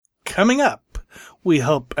Coming up, we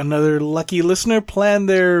help another lucky listener plan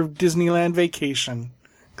their Disneyland vacation.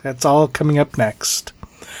 That's all coming up next.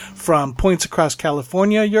 From points across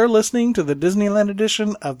California, you're listening to the Disneyland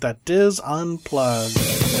edition of the Diz Unplugged.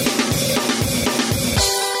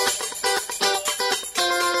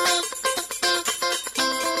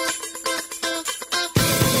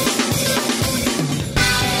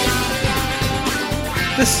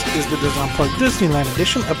 This is the Diz Unplugged Disneyland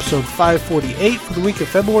edition, episode 548 for the week of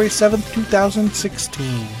February 7th,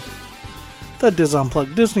 2016. The Diz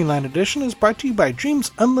Unplugged Disneyland edition is brought to you by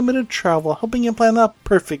Dreams Unlimited Travel, helping you plan the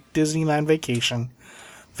perfect Disneyland vacation.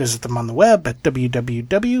 Visit them on the web at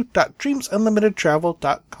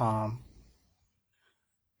www.dreamsunlimitedtravel.com.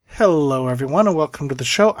 Hello everyone and welcome to the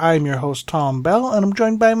show. I'm your host Tom Bell and I'm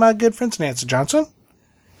joined by my good friends Nancy Johnson.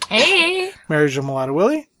 Hey! Mary Jo Malata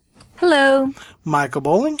Willie. Hello. Michael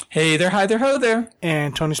Bowling. Hey there, hi there, ho there.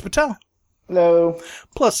 And Tony Spatel. Hello.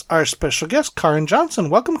 Plus our special guest, Karin Johnson.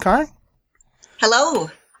 Welcome, Karin. Hello.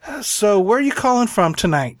 So, where are you calling from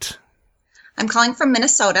tonight? I'm calling from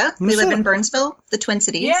Minnesota. We live in Burnsville, the Twin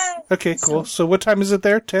Cities. Yeah. Okay, cool. So what time is it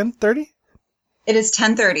there? 10:30? It is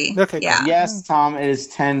 10:30. Okay. Yeah. Yes, Tom, it is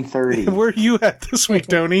 10:30. Where are you at this week,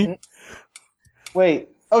 Tony? Wait.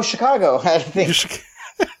 Oh, Chicago. I think.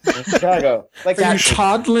 Chicago. Like Are you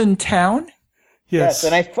Toddlin Town? Yes.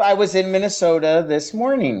 And I was in Minnesota this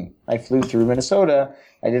morning. I flew through Minnesota.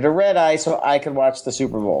 I did a red eye so I could watch the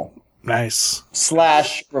Super Bowl. Nice. /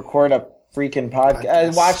 record a freaking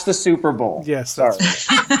podcast. Watch the Super Bowl. Yes. Sorry.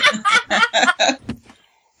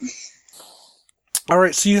 All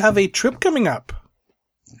right, so you have a trip coming up.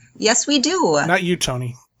 Yes, we do. Not you,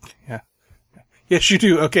 Tony. Yeah. Yes, you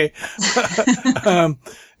do. Okay.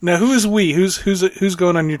 Now, who is we? Who's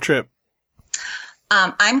going on your trip?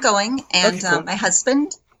 I'm going, and Okay, cool. my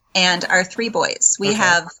husband and our 3 boys. We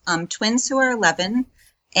have twins who are 11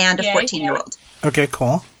 and a 14-year-old. Okay,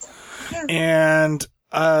 cool. Yeah. And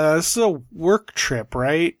this is a work trip,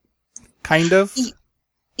 right? Kind of?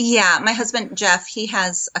 Yeah, my husband, Jeff, he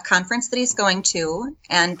has a conference that he's going to,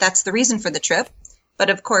 and that's the reason for the trip. But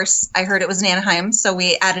of course, I heard it was in Anaheim, so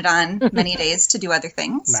we added on many days to do other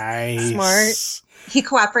things. Nice. Smart. He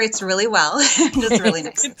cooperates really well. It's really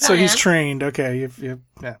nice. So he's trained. Okay. Yeah.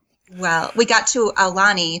 Well, we got to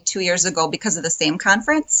Aulani 2 years ago because of the same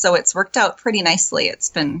conference, so it's worked out pretty nicely. It's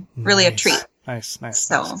been really a treat. Nice.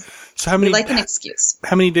 So how many? we like an excuse.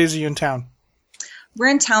 How many days are you in town? We're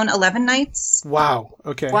in town 11 nights. Wow.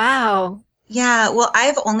 Okay. Wow. Yeah, well,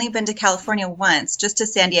 I've only been to California once, just to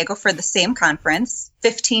San Diego for the same conference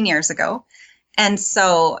 15 years ago. And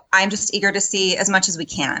so I'm just eager to see as much as we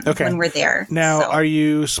can when we're there. Now, are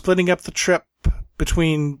you splitting up the trip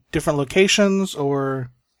between different locations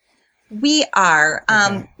or? We are.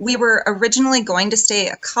 Okay. We were originally going to stay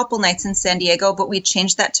a couple nights in San Diego, but we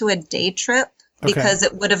changed that to a day trip because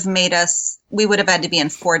it would have made we would have had to be in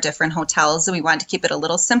 4 different hotels, and we wanted to keep it a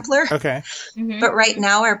little simpler. Okay. Mm-hmm. But right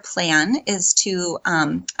now our plan is to,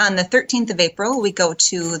 on the 13th of April, we go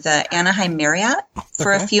to the Anaheim Marriott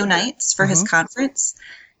for a few nights for his conference.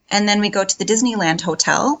 And then we go to the Disneyland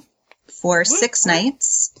Hotel for 6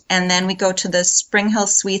 nights. And then we go to the Spring Hill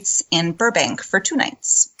Suites in Burbank for 2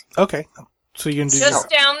 nights. Okay. So you can do Just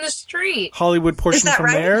down the street. Hollywood portion that from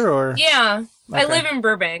right? there, or? Yeah. I Okay. live in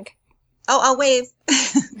Burbank. Oh, I'll wave. We'll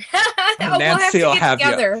have to will get have you.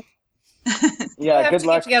 together. Yeah, have good to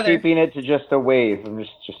luck get together. keeping it to just a wave. I'm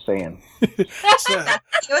just saying.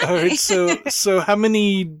 All right. So how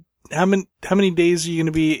many days are you going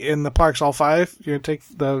to be in the parks? All 5? You're going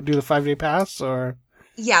to do the 5-day pass, or?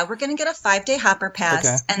 Yeah, we're going to get a 5-day hopper pass.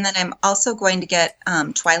 Okay. And then I'm also going to get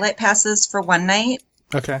Twilight passes for 1 night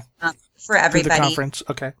Okay. for everybody. Through the conference.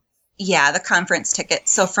 Okay. Yeah, the conference ticket.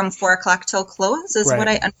 So from 4 o'clock till close is Right. what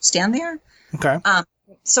I understand there. Okay.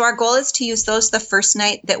 So our goal is to use those the first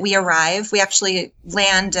night that we arrive. We actually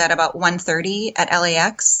land at about 1:30 at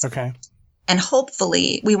LAX. Okay. And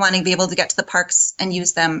hopefully we want to be able to get to the parks and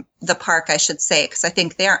use the park, I should say, because I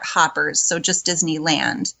think they aren't hoppers. So just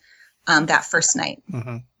Disneyland that first night.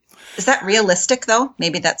 Mm-hmm. Is that realistic, though?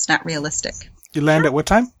 Maybe that's not realistic. You land at what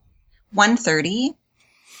time? 1:30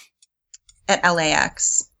 at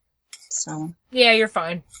LAX. So Yeah, you're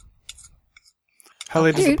fine. How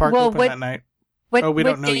late does the park Well, open what- that night? What, We what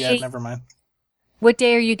don't know day, yet. Never mind. What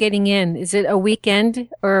day are you getting in? Is it a weekend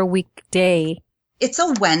or a weekday? it's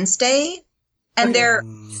a Wednesday, and they're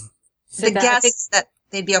So the that- guests that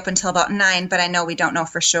they'd be open till about 9, but I know we don't know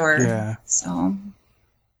for sure. Yeah. So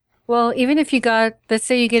Well, even if you got, let's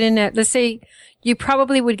say you get in at, let's say you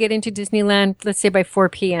probably would get into Disneyland, let's say by 4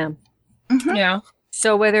 p.m. Yeah.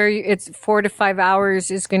 So whether it's 4 to 5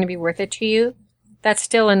 hours is going to be worth it to you. that's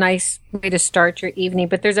still a nice way to start your evening.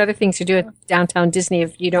 But there's other things to do at Downtown Disney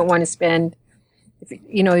if you don't want to spend,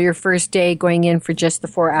 your first day going in for just the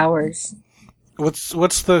 4 hours. What's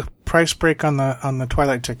the price break on the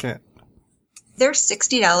Twilight ticket? They're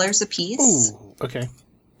 $60 a piece. Ooh, okay.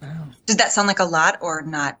 Wow. Does that sound like a lot or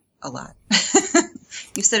not a lot?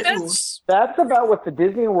 You said, ooh. That's about what the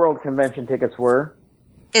Disney World convention tickets were.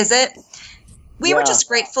 Is it? We were Yeah. just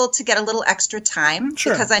grateful to get a little extra time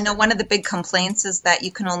Sure. because I know one of the big complaints is that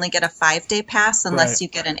you can only get a 5-day pass unless Right. you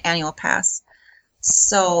get an annual pass.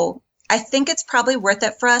 So I think it's probably worth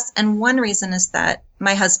it for us. And one reason is that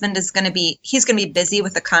my husband is going to be busy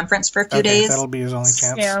with the conference for a few days. That'll be his only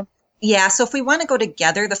chance. Yeah. Yeah. So if we want to go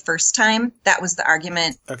together the first time, that was the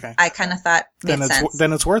argument Okay. I kind of thought made sense.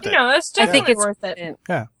 Then it's worth it. No, it's I definitely think it's worth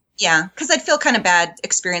it. Yeah, because I'd feel kind of bad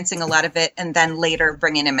experiencing a lot of it and then later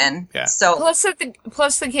bringing him in. Yeah. So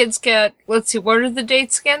Plus the kids get, let's see, what are the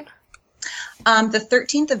dates again? the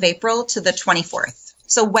 13th of April to the 24th.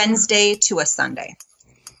 So Wednesday to a Sunday.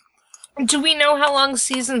 Do we know how long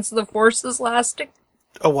Seasons of the Force is lasting?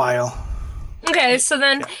 A while. Okay, so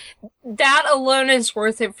then that alone is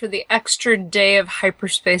worth it for the extra day of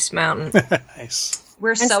Hyperspace Mountain. Nice.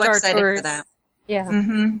 We're And so Star excited Tours. for that. Yeah.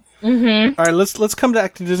 Mm-hmm. Mm-hmm. All right, let's come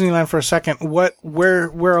back to Disneyland for a second.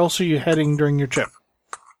 Where else are you heading during your trip?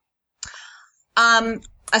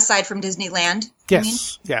 Aside from Disneyland. you mean?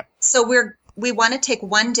 Yes. Yeah. So we want to take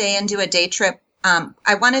one day and do a day trip.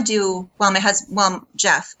 I want to do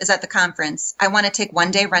Jeff is at the conference. I want to take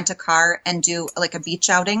one day, rent a car, and do like a beach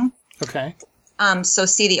outing. Okay. So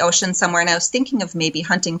see the ocean somewhere. And I was thinking of maybe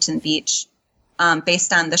Huntington Beach,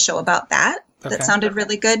 based on the show about that. Okay. That sounded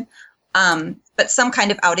really good. But some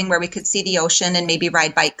kind of outing where we could see the ocean and maybe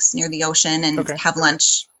ride bikes near the ocean and Okay. have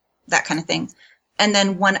lunch, that kind of thing. And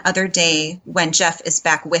then one other day when Jeff is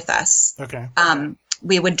back with us, Okay.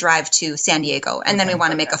 we would drive to San Diego, and then we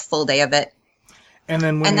want to make a full day of it. And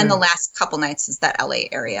then And then the last couple nights is that LA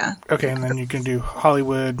area. Okay, and then you can do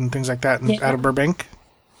Hollywood and things like that out of Burbank.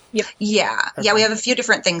 Yeah. Yeah, we have a few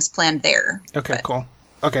different things planned there. Okay, cool.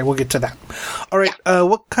 Okay, we'll get to that. All right,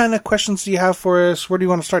 what kind of questions do you have for us? Where do you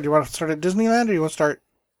want to start? Do you want to start at Disneyland, or do you want to start?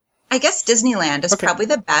 I guess Disneyland is Okay. probably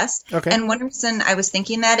the best. Okay. And one reason I was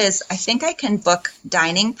thinking that is I think I can book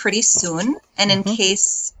dining pretty soon. And in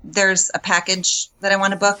case there's a package that I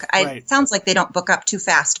want to book, Right. it sounds like they don't book up too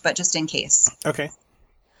fast, but just in case. Okay.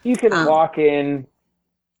 You can walk in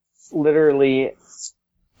literally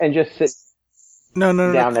and just sit No.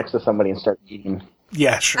 down next to somebody and start eating.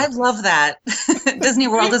 Yeah, sure. I love that. Disney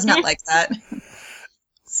World is not like that.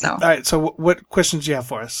 So, All right, so what questions do you have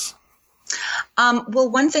for us? well,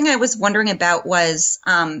 one thing I was wondering about was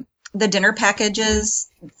the dinner packages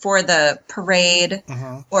for the parade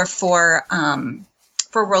or for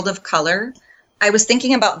World of Color. I was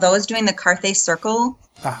thinking about those doing the Carthay Circle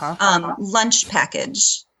lunch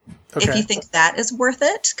package. Okay. If you think that is worth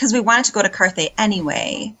it, because we wanted to go to Carthay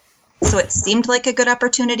anyway. So it seemed like a good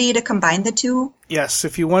opportunity to combine the two. Yes,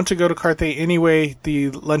 if you want to go to Carthay anyway, the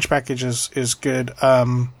lunch package is good.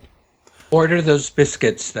 Order those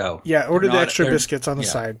biscuits, though. Yeah, order the Not- extra they're- biscuits on the yeah.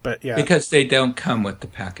 side, but yeah. Because they don't come with the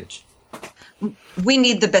package. We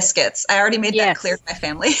need the biscuits. I already made that Yes. clear to my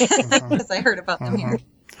family because I heard about them here.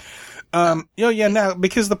 Now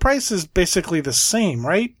because the price is basically the same,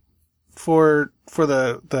 right? For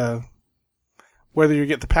the whether you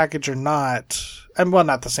get the package or not. Well,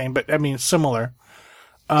 not the same, but I mean similar.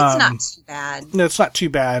 It's not too bad. No, it's not too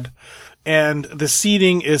bad, and the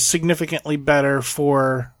seating is significantly better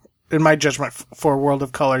for, in my judgment, for World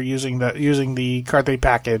of Color using the Carthay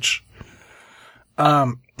package.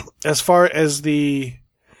 As far as the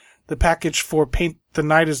package for Paint the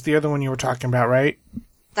Night is the other one you were talking about, right?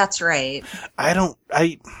 That's right. I don't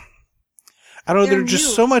know. They're There's just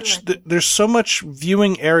new, so much. too, I There's so much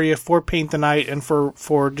viewing area for Paint the Night and for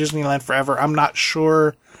Disneyland Forever. I'm not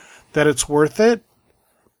sure that it's worth it.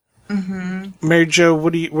 Mm-hmm. Mary Jo,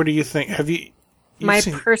 what do you think? Have you My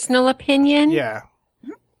seen? personal opinion Yeah.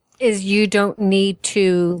 is you don't need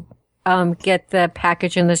to get the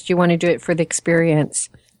package unless you want to do it for the experience.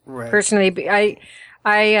 Right. Personally,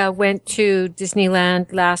 I went to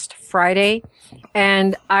Disneyland last Friday,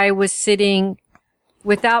 and I was sitting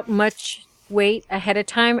without much wait ahead of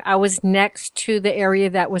time. I was next to the area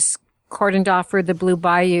that was cordoned off for the Blue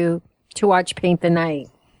Bayou to watch Paint the Night.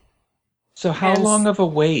 So how And- long of a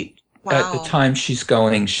wait at the Wow. time she's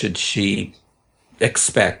going should she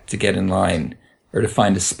expect to get in line or to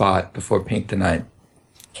find a spot before Paint the Night?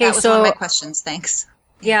 Okay, That was one so of my questions. Thanks.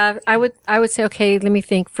 yeah, I would say, okay, let me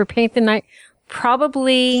think. For Paint the Night,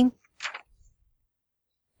 probably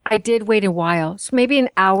I did wait a while, so maybe an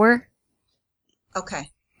hour. Okay.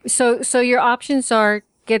 So your options are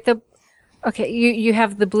you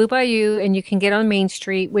have the Blue Bayou, and you can get on Main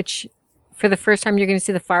Street, which for the first time you're going to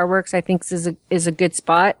see the fireworks. I think is a good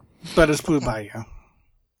spot. But it's Blue Bayou.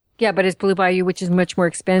 Yeah, but it's Blue Bayou, which is much more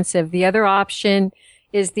expensive. The other option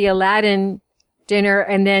is the Aladdin dinner,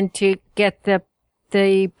 and then to get the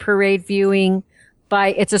parade viewing by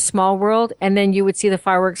It's a Small World, and then you would see the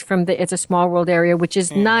fireworks from the It's a Small World area, which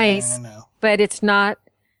is nice, but it's not.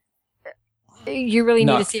 You really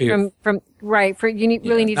need to see really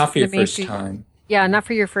need to see the Main Street. Time. Yeah, not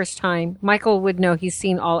for your first time. Michael would know. He's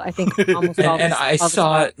seen almost all. And I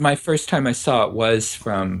saw it. My first time I saw it was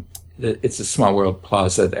from It's a Small World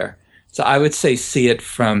Plaza there. So I would say see it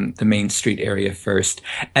from the Main Street area first,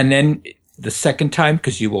 and then the second time,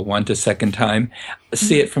 because you will want a second time,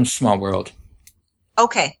 see it from Small World.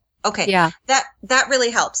 Okay. Yeah. That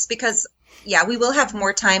really helps because, we will have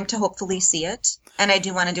more time to hopefully see it. And I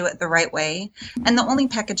do want to do it the right way. And the only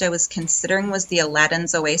package I was considering was the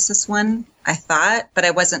Aladdin's Oasis one, I thought, but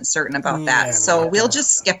I wasn't certain about that. So we'll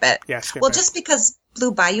just skip it. Yeah, skip it. Just because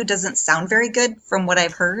Blue Bayou doesn't sound very good from what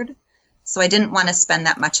I've heard. So I didn't want to spend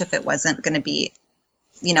that much if it wasn't going to be,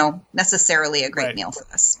 necessarily a great meal for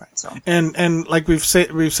us. Right. So and like we've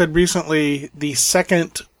said recently, the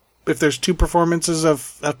second, if there's two performances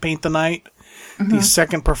of Paint the Night, the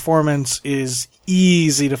second performance is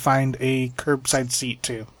easy to find a curbside seat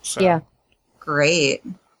too. So. Yeah. Great.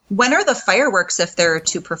 When are the fireworks if there are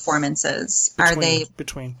two performances? Are they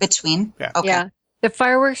between? Yeah. Okay. Yeah. The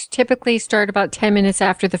fireworks typically start about 10 minutes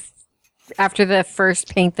after the first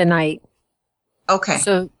Paint the Night. Okay.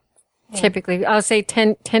 So typically I'll say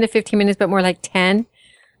 10 to 15 minutes, but more like 10.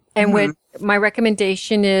 And what my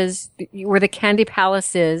recommendation is where the Candy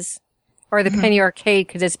Palace is, or the Penny Arcade,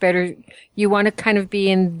 because it's better. You want to kind of be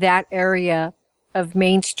in that area of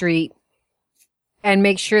Main Street and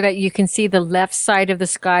make sure that you can see the left side of the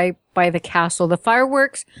sky by the castle. The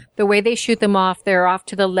fireworks, the way they shoot them off, they're off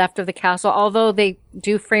to the left of the castle. Although they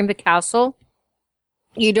do frame the castle,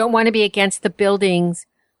 you don't want to be against the buildings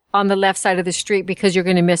on the left side of the street because you're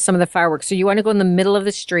going to miss some of the fireworks. So you want to go in the middle of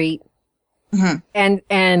the street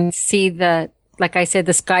and see like I said,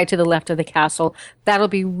 the sky to the left of the castle. That'll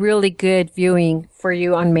be really good viewing for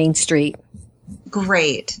you on Main Street.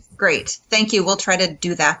 Great. Thank you. We'll try to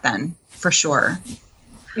do that then, for sure.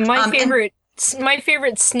 My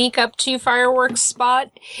favorite sneak up to fireworks spot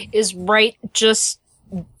is right just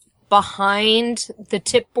behind the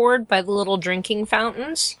tip board by the little drinking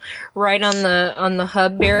fountains, right on the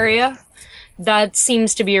hub area. That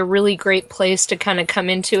seems to be a really great place to kind of come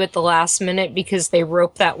into at the last minute because they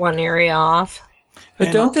rope that one area off.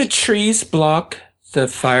 But don't the trees block the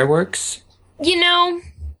fireworks?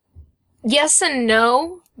 Yes and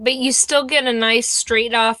no, but you still get a nice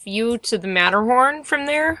straight off view to the Matterhorn from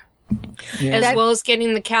there. Yeah. As well as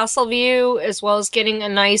getting the castle view, as well as getting a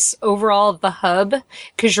nice overall of the hub,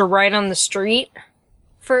 because you're right on the street.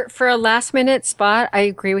 For a last minute spot, I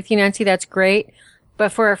agree with you, Nancy. That's great.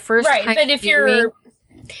 But for a first time, but if you're,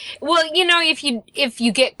 if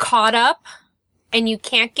you get caught up and you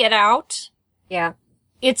can't get out,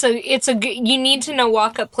 it's a good, you need to know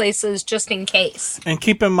walk up places just in case. And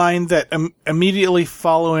keep in mind that immediately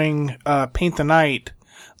following Paint the Night,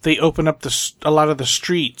 they open up a lot of the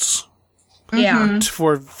streets. Yeah.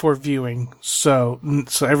 For viewing. So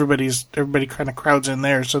everybody kind of crowds in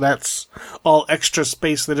there. So that's all extra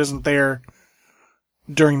space that isn't there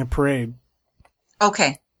during the parade.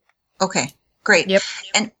 Okay. Great. Yep.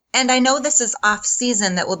 And I know this is off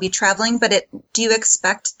season that we'll be traveling, but do you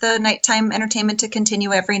expect the nighttime entertainment to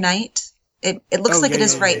continue every night? It looks like it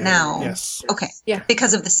is right now. Yes. Okay. Yeah.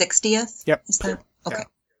 Because of the 60th? Yep. Is that? Okay. Yeah.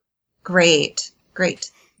 Great.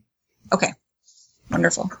 Okay.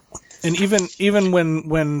 Wonderful. And even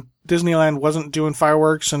when Disneyland wasn't doing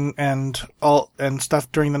fireworks and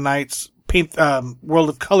stuff during the nights, World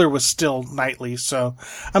of Color was still nightly. So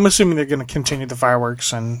I'm assuming they're going to continue the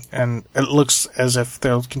fireworks, and it looks as if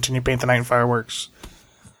they'll continue Paint the Night and fireworks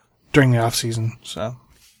during the off season. So.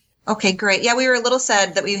 Okay, great. Yeah, we were a little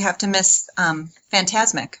sad that we have to miss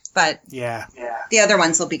Fantasmic, but yeah, the other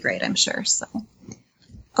ones will be great, I'm sure. So,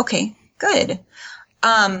 okay, good.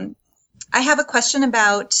 I have a question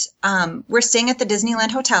about, we're staying at the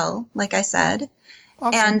Disneyland Hotel, like I said.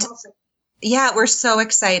 Awesome. And yeah, we're so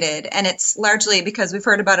excited. And it's largely because we've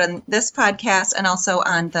heard about it on this podcast and also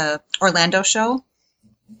on the Orlando show.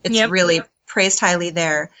 It's really praised highly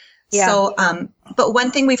there. Yeah. So, but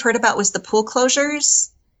one thing we've heard about was the pool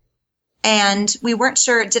closures. And we weren't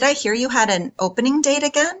sure, did I hear you had an opening date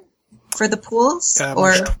again for the pools?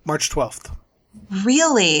 March 12th.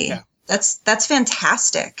 Really? Yeah. That's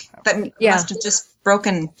fantastic. That must have just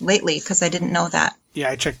broken lately because I didn't know that. Yeah,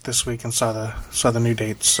 I checked this week and saw the new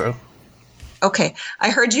dates. So. Okay,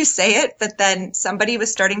 I heard you say it, but then somebody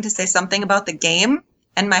was starting to say something about the game,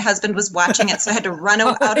 and my husband was watching it, so I had to run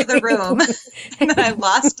out of the room, and then I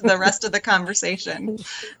lost the rest of the conversation.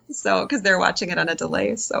 So, because they're watching it on a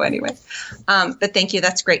delay. So anyway, but thank you.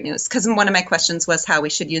 That's great news. Because one of my questions was how we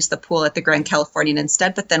should use the pool at the Grand Californian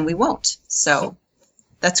instead, but then we won't. So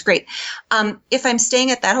that's great. If I'm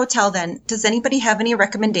staying at that hotel, then does anybody have any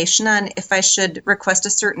recommendation on if I should request a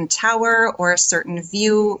certain tower or a certain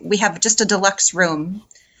view? We have just a deluxe room.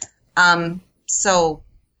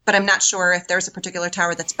 But I'm not sure if there's a particular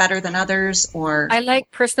tower that's better than others, or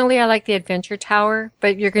Personally, I like the Adventure Tower,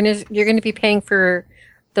 but you're gonna be paying for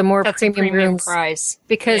the more premium rooms price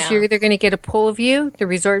because you're either gonna get a pool view, the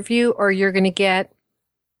resort view, or you're gonna get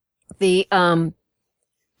the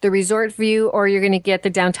resort view, or you're gonna get the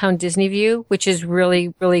downtown Disney view, which is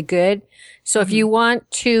really, really good. So if you want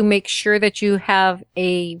to make sure that you have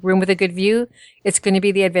a room with a good view, it's going to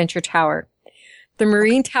be the Adventure Tower. The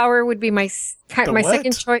Marine Tower would be my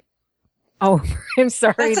second choice. Oh, I'm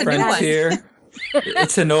sorry. That's a new one. Frontier.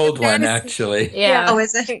 It's an old one, actually. Yeah. Oh,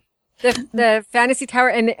 is it? The Fantasy Tower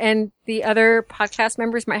and the other podcast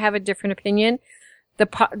members might have a different opinion. The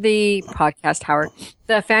podcast tower,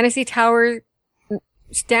 the Fantasy Tower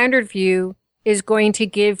standard view is going to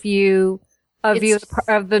give you a view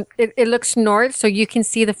of it looks north, so you can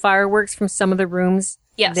see the fireworks from some of the rooms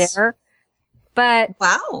there. But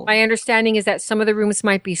wow, my understanding is that some of the rooms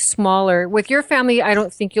might be smaller. With your family, I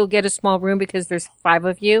don't think you'll get a small room because there's 5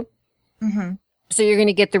 of you. Mm-hmm. So you're going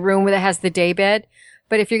to get the room that has the day bed.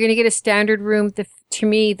 But if you're going to get a standard room, to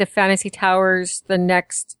me, the Fantasy Tower's the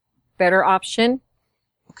next better option.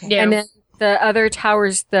 Okay. Yeah. And then the other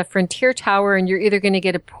tower's the Frontier Tower, and you're either going to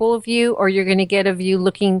get a pool view or you're going to get a view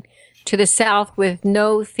looking to the south with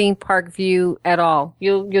no theme park view at all.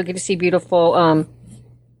 You'll get to see beautiful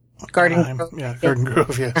Garden Grove. Yeah, Garden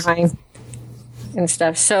Grove, yes. And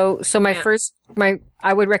stuff. So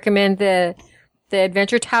I would recommend the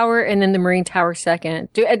Adventure Tower and then the Marine Tower second.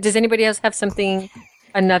 Does anybody else have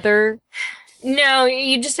another? No,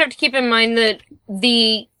 you just have to keep in mind that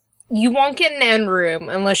you won't get an end room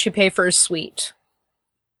unless you pay for a suite.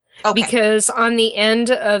 Okay. Because on the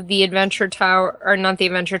end of the Adventure Tower, or not the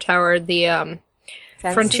Adventure Tower, the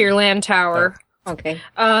Frontierland Tower. Oh, okay.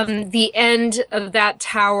 The end of that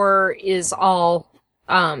tower is all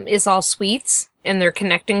suites, and they're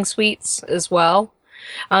connecting suites as well.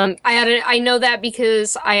 I know that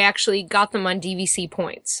because I actually got them on DVC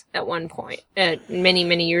points at one point, many,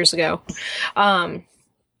 many years ago. And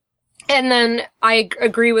then I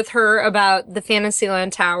agree with her about the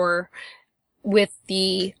Fantasyland Tower with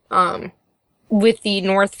the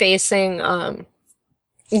north facing,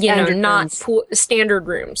 standard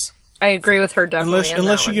rooms. I agree with her definitely.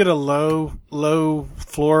 Unless you get a low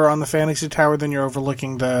floor on the Fantasy Tower, then you're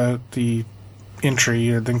overlooking the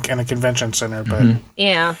entry or the kind of convention center. But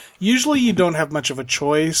yeah, usually you don't have much of a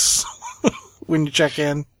choice when you check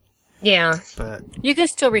in. Yeah, but you can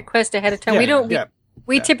still request ahead of time.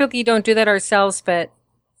 We typically don't do that ourselves, but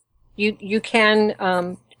you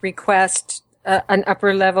can request an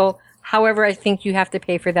upper level. However, I think you have to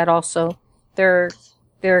pay for that also. They're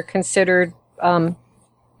considered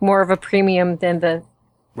more of a premium than the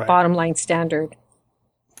bottom line standard.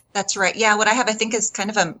 That's right. Yeah, what I have, I think, is kind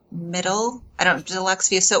of a middle, deluxe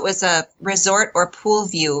view. So it was a resort or pool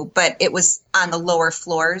view, but it was on the lower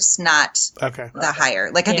floors, not the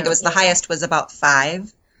higher. I think it was the highest was about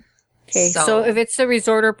 5. Okay, so if it's a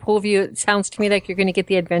resort or pool view, it sounds to me like you're going to get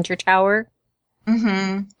the Adventure Tower.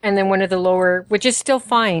 Mm-hmm. And then one of the lower, which is still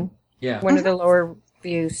fine. Yeah. One of the lower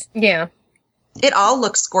views. Yeah. It all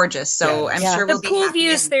looks gorgeous, so I'm sure we'll be happy. The pool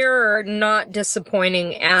views there are not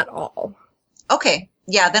disappointing at all. Okay.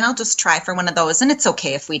 Yeah, then I'll just try for one of those, and it's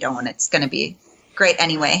okay if we don't. It's going to be great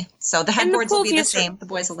anyway. So the headboards will be the same. The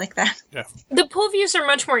boys will like that. Yeah. The pool views are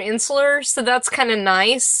much more insular, so that's kind of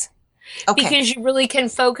nice. Okay. Because you really can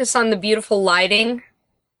focus on the beautiful lighting.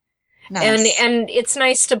 Nice. And it's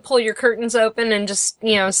nice to pull your curtains open and just,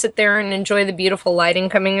 sit there and enjoy the beautiful lighting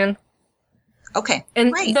coming in. Okay.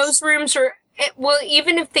 And those rooms are... Well,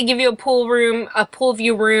 even if they give you a pool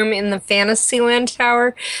view room in the Fantasyland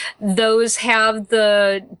Tower, many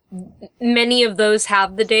of those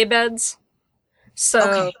have the day beds.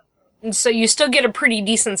 So you still get a pretty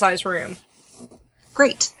decent sized room.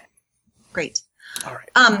 Great. All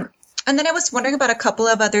right. And then I was wondering about a couple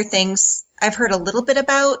of other things. I've heard a little bit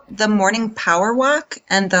about the morning power walk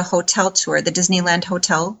and the hotel tour, the Disneyland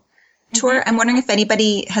hotel tour. Mm-hmm. I'm wondering if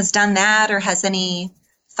anybody has done that or has any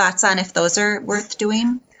thoughts on if those are worth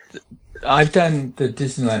doing? I've done the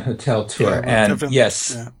Disneyland hotel tour, and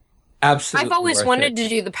yes, Absolutely. I've always wanted to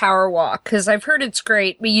do the power walk because I've heard it's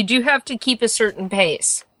great, but you do have to keep a certain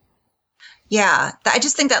pace. Yeah, I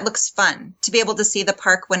just think that looks fun to be able to see the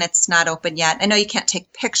park when it's not open yet. I know you can't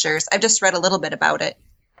take pictures. I've just read a little bit about it.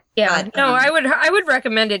 Yeah, but, no, I would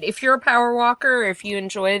recommend it if you're a power walker. If you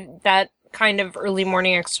enjoy that kind of early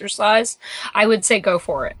morning exercise, I would say go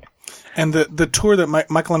for it. And the tour that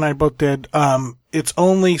Michael and I both did, it's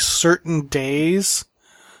only certain days.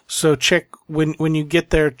 So check when you get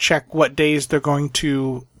there, check what days they're going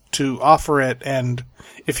to offer it, and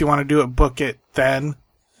if you want to do it, book it then.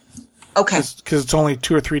 Okay. Because it's only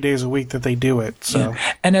 2 or 3 days a week that they do it. So.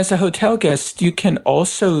 Yeah. And as a hotel guest, you can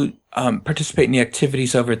also participate in the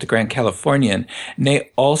activities over at the Grand Californian, and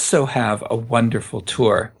they also have a wonderful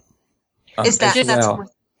tour. Is that as that's well.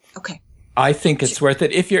 worth? Okay. I think it's worth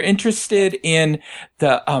it if you're interested in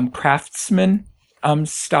the craftsman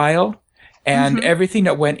style and everything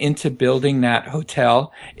that went into building that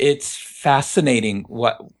hotel. It's fascinating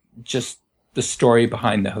just the story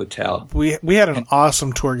behind the hotel. We had an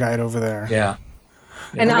awesome tour guide over there. Yeah.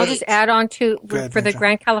 And I'll just add on to for the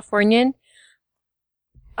Grand Californian.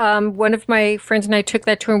 One of my friends and I took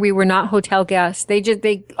that tour, and we were not hotel guests.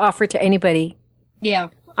 They offer to anybody. Yeah.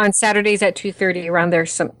 On Saturdays at 2:30 around there,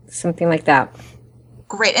 something like that.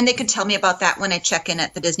 Great. And they could tell me about that when I check in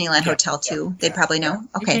at the Disneyland Hotel too. They'd probably know.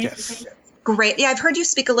 Okay. Yes. Great. Yeah, I've heard you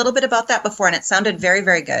speak a little bit about that before, and it sounded very,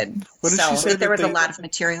 very good. What did she say there was a lot of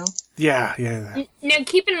material. Yeah. Now,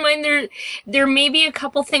 keep in mind there may be a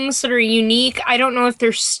couple things that are unique. I don't know if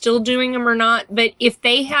they're still doing them or not, but if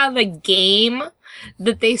they have a game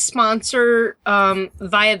that they sponsor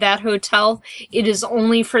via that hotel, it is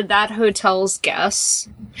only for that hotel's guests.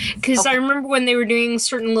 Because I remember when they were doing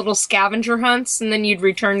certain little scavenger hunts, and then you'd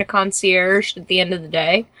return to concierge at the end of the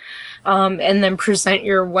day. And then present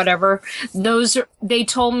your whatever. They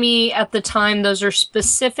told me at the time those are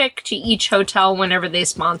specific to each hotel whenever they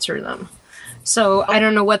sponsor them. So I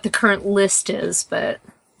don't know what the current list is, but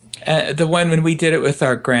The one when we did it with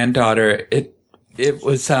our granddaughter, it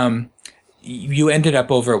was you ended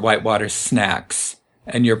up over at Whitewater Snacks,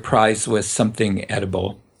 and your prize was something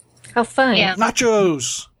edible. How fun! Yeah.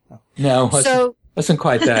 Nachos. No, wasn't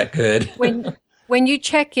quite that good. When you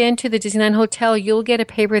check into the Disneyland Hotel, you'll get a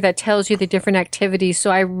paper that tells you the different activities.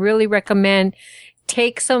 So I really recommend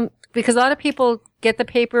take some, because a lot of people get the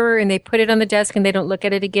paper and they put it on the desk and they don't look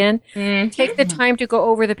at it again. Mm-hmm. Take the time to go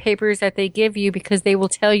over the papers that they give you, because they will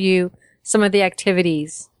tell you some of the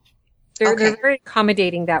activities. They're very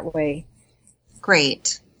accommodating that way.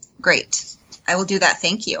 Great. I will do that.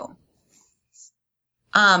 Thank you.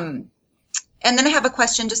 And then I have a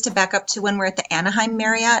question just to back up to when we're at the Anaheim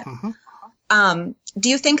Marriott. Mm-hmm. Do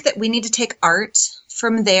you think that we need to take art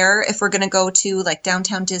from there if we're going to go to like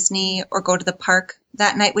downtown Disney or go to the park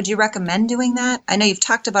that night? Would you recommend doing that? I know you've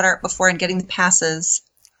talked about art before and getting the passes.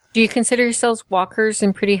 Do you consider yourselves walkers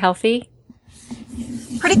and pretty healthy?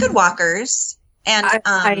 Pretty good walkers. And,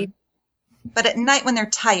 but at night when they're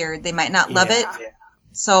tired, they might not love it.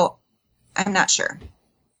 So I'm not sure.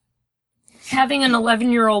 Having an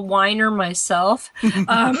 11-year-old whiner myself,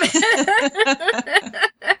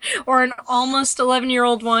 or an almost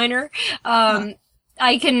 11-year-old whiner,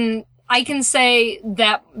 I can say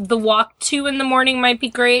that the walk 2 in the morning might be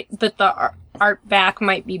great, but the art back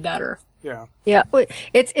might be better. Yeah.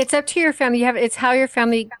 It's up to your family. It's how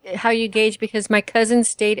you gauge, because my cousins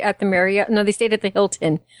stayed at the Marriott. No, they stayed at the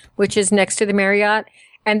Hilton, which is next to the Marriott,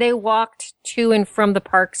 and they walked to and from the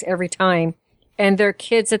parks every time. And their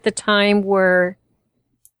kids at the time were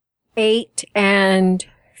 8 and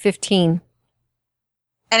 15.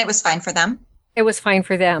 And it was fine for them? It was fine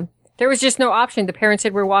for them. There was just no option. The parents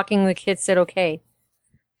said we're walking. The kids said okay.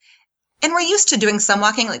 And we're used to doing some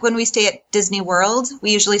walking. Like when we stay at Disney World,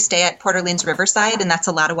 we usually stay at Port Orleans Riverside, and that's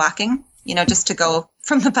a lot of walking, just to go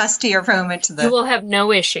from the bus to your room into the... You will have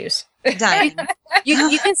no issues. Dining.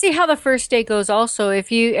 You can see how the first day goes also.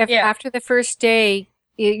 If after the first day...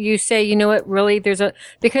 You say, you know what, really,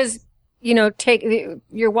 because,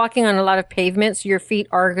 you're walking on a lot of pavements, your feet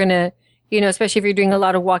are going to, especially if you're doing a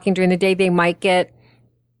lot of walking during the day, they might get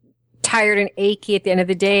tired and achy at the end of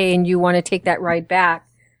the day, and you want to take that ride back.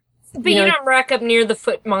 But you don't rack up near the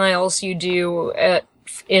foot miles you do at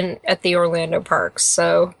the Orlando parks.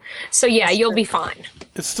 So yeah, you'll be fine.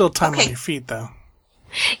 It's still time on your feet, though.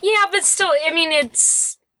 Yeah, but still, I mean,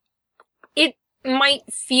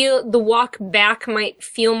 the walk back might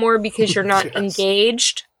feel more because you're not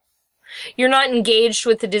engaged. You're not engaged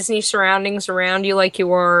with the Disney surroundings around you like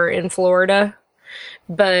you are in Florida.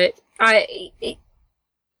 But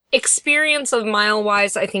experience of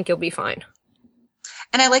mile-wise, I think you'll be fine.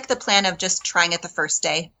 And I like the plan of just trying it the first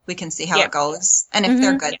day. We can see how it goes. And if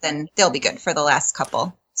they're good, then they'll be good for the last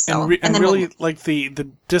couple. So, and really, like the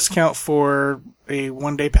discount for a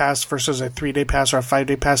 1-day pass versus a 3-day pass or a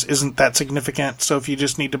 5-day pass isn't that significant. So if you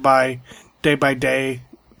just need to buy day by day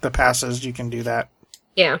the passes, you can do that.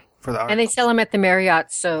 Yeah. For the and they sell them at the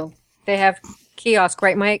Marriott, so they have kiosk,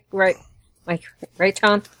 right, Mike? Right,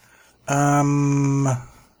 Tom?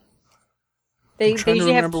 They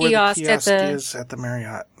usually have kiosks at the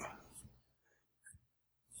Marriott.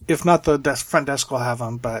 If not, the front desk will have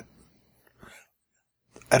them, but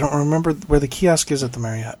I don't remember where the kiosk is at the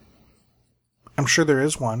Marriott. I'm sure there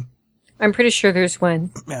is one. I'm pretty sure there's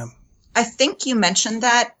one. Yeah. I think you mentioned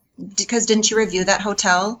that because didn't you review that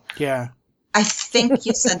hotel? Yeah. I think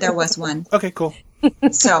you said there was one. Okay, cool.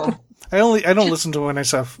 So I don't listen to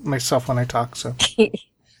myself when I talk, so.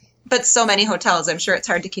 But so many hotels, I'm sure it's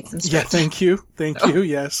hard to keep them straight. Yeah, thank you. Thank you,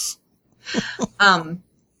 yes.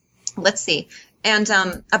 Let's see. And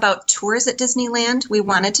about tours at Disneyland, we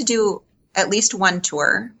wanted to do at least one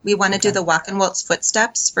tour. We want to do the Walk and Walt's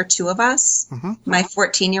Footsteps for 2 of us. Mm-hmm. My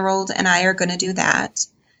 14-year-old and I are going to do that.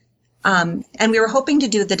 And we were hoping to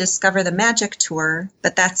do the Discover the Magic tour,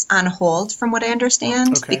 but that's on hold from what I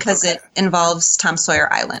understand because it involves Tom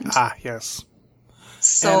Sawyer Island. Ah, yes.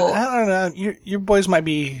 So and I don't know. Your boys might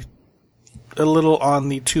be a little on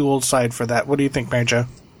the too old side for that. What do you think, Mary Jo?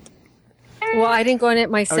 Well, I didn't go on it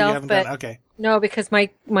myself, but no, because my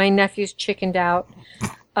nephew's chickened out.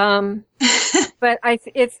 But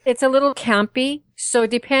it's a little campy, so it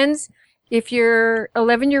depends. If your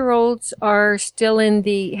 11-year-olds are still in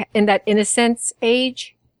that innocence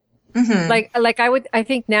age, I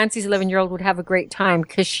think Nancy's 11-year-old would have a great time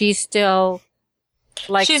because she's still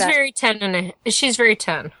like she's that. very 10 she's very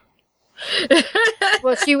 10.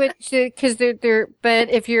 Well, she would because they're. But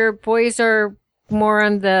if your boys are more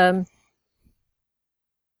on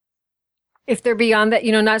if they're beyond that,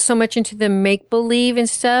 not so much into the make believe and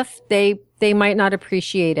stuff, they might not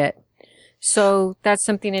appreciate it. So that's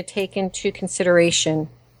something to take into consideration.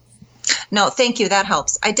 No, thank you. That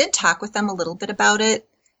helps. I did talk with them a little bit about it,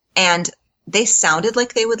 and they sounded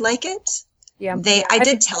like they would like it. Yeah. I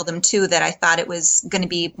did tell them, too, that I thought it was going to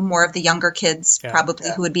be more of the younger kids probably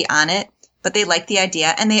who would be on it, but they like the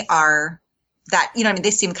idea, and they are that,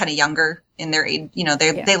 they seem kind of younger in their age.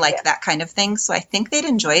 They like that kind of thing, so I think they'd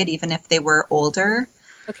enjoy it even if they were older.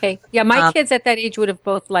 Okay. Yeah, my kids at that age would have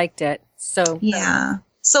both liked it, so. Yeah.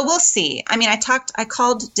 So we'll see. I mean, I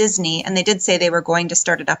called Disney, and they did say they were going to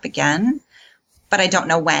start it up again, but I don't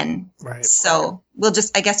know when. Right. So we'll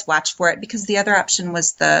just, I guess, watch for it, because the other option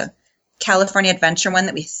was the California Adventure one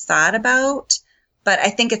that we thought about, but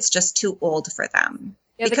I think it's just too old for them.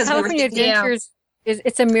 Yeah, because the California Adventures,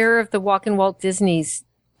 it's a mirror of the Walk in Walt Disney's.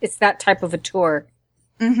 It's that type of a tour.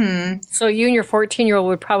 Mm-hmm. So you and your 14-year-old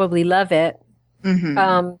would probably love it.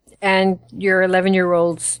 Mm-hmm. And your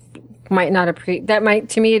 11-year-olds might not appreciate that.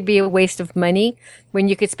 To me, it'd be a waste of money when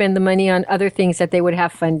you could spend the money on other things that they would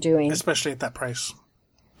have fun doing. Especially at that price.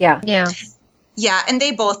 Yeah. Yeah. Yeah, and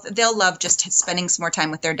they'll love just spending some more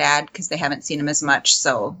time with their dad because they haven't seen him as much.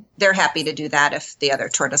 So they're happy to do that if the other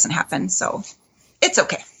tour doesn't happen. So it's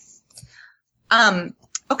okay.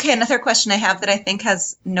 Okay, another question I have that I think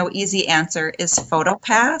has no easy answer is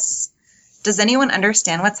PhotoPass. Does anyone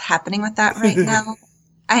understand what's happening with that right now?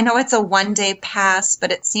 I know it's a 1-day pass,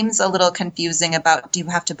 but it seems a little confusing about, do you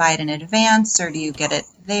have to buy it in advance or do you get it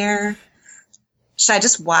there? Should I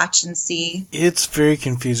just watch and see? It's very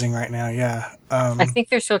confusing right now, yeah. I think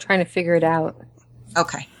they're still trying to figure it out.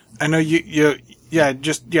 Okay. I know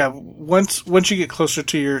once you get closer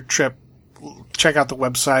to your trip, check out the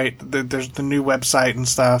website. There's the new website and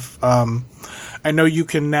stuff. I know you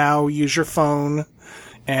can now use your phone,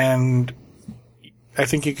 and I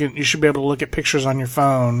think you should be able to look at pictures on your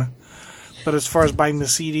phone. But as far as buying the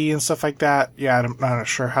CD and stuff like that, yeah, I'm not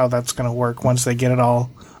sure how that's going to work once they get it all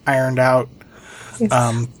ironed out.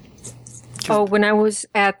 When I was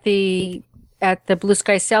at the Blue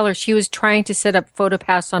Sky Cellar, she was trying to set up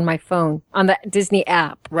PhotoPass on my phone, on the Disney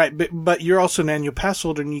app. Right, but you're also an annual pass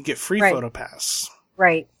holder and you get free PhotoPass.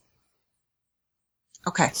 Right.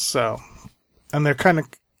 Okay. So, and they're kind of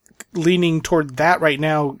leaning toward that right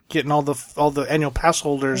now, getting all the annual pass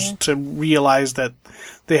holders to realize that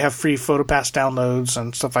they have free PhotoPass downloads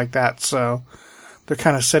and stuff like that. So they're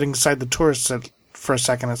kind of setting aside the tourists for a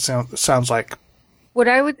second. It sounds like. What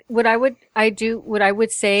I would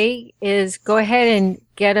say is go ahead and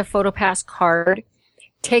get a PhotoPass card.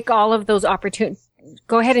 Take all of those opportunities.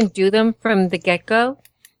 Go ahead and do them from the get-go.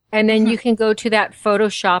 And then you can go to that photo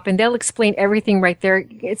shop and they'll explain everything right there.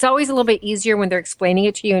 It's always a little bit easier when they're explaining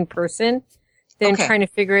it to you in person than trying to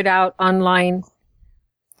figure it out online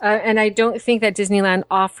And I don't think that Disneyland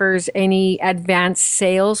offers any advanced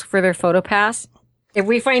sales for their PhotoPass. If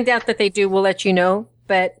we find out that they do, we'll let you know.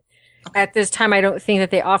 But at this time, I don't think that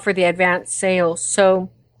they offer the advanced sales. So,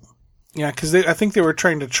 yeah, because I think they were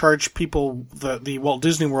trying to charge people the Walt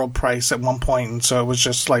Disney World price at one point, and so it was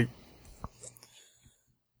just like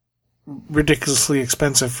ridiculously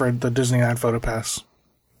expensive for the Disneyland PhotoPass.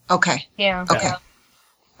 Okay. Yeah. Okay.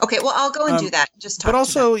 Okay. Well, I'll go and do that. Just talk. But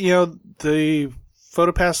also, the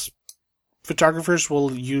PhotoPass photographers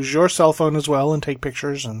will use your cell phone as well and take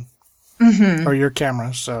pictures and or your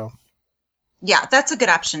camera. So yeah, that's a good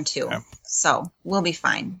option too. Yeah. So we'll be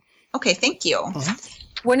fine. Okay, thank you.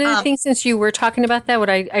 one of the things, since you were talking about that, what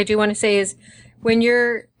I do want to say is when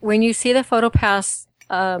you see the PhotoPass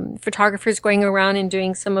photographers going around and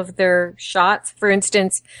doing some of their shots. For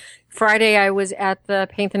instance, Friday I was at the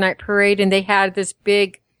Paint the Night parade and they had this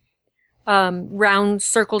big round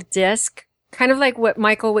circle disc, kind of like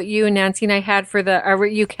what you and Nancy and I had for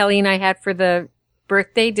what you, Kelly, and I had for the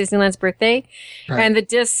birthday, Disneyland's birthday. Right. And the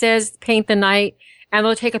disc says Paint the Night, and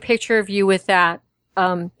they'll take a picture of you with that.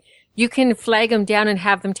 You can flag them down and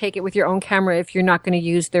have them take it with your own camera if you're not going to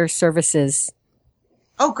use their services.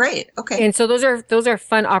 Oh, great. Okay. And so those are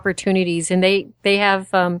fun opportunities, and they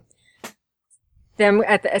have them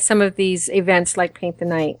at some of these events like Paint the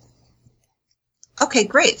Night. Okay,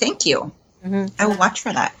 great. Thank you. I will watch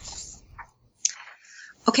for that.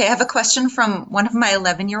 Okay, I have a question from one of my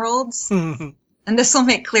 11-year-olds, and this will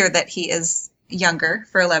make clear that he is younger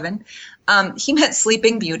for 11. He met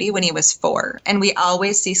Sleeping Beauty when he was 4, and we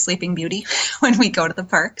always see Sleeping Beauty when we go to the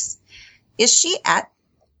parks. Is she at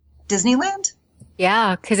Disneyland?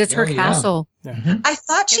 Yeah, because it's her castle. Yeah. I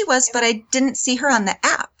thought she was, but I didn't see her on the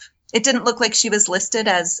app. It didn't look like she was listed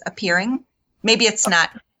as appearing. Maybe it's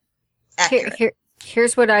not accurate.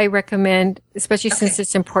 Here's what I recommend, especially since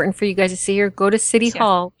it's important for you guys to see her. Go to City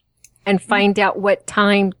Hall and find out what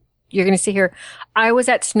time you're going to see her. I was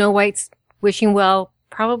at Snow White's Wishing Well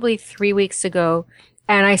probably 3 weeks ago,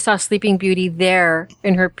 and I saw Sleeping Beauty there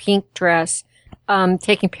in her pink dress,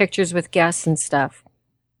 taking pictures with guests and stuff.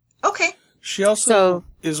 Okay. She also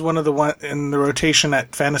is one of the one in the rotation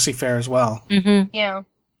at Fantasy Fair as well. Mm-hmm. Yeah.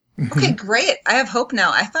 Okay, great. I have hope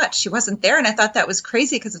now. I thought she wasn't there, and I thought that was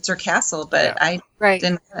crazy because it's her castle, but I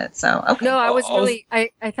didn't get it. So, okay. No, I was really, I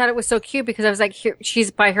thought it was so cute because I was like, here,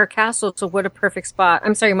 she's by her castle, so what a perfect spot.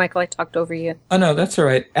 I'm sorry, Michael, I talked over you. Oh, no, that's all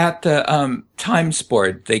right. At the Times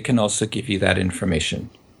board, they can also give you that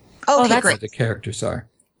information. Okay, that's where the characters are.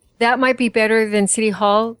 That might be better than City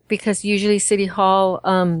Hall because usually City Hall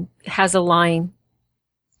has a line.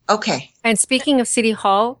 Okay. And speaking of City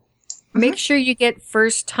Hall, make sure you get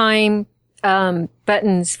first time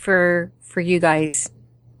buttons for you guys.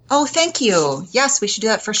 Oh, thank you. Yes, we should do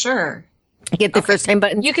that for sure. Get the first time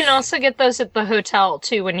buttons. You can also get those at the hotel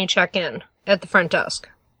too when you check in at the front desk.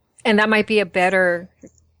 And that might be a better.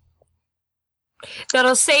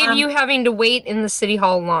 That'll save you having to wait in the City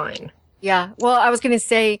Hall line. Yeah. Well, I was going to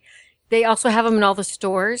say they also have them in all the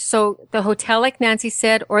stores. So the hotel, like Nancy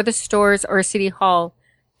said, or the stores or City Hall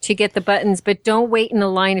to get the buttons, but don't wait in the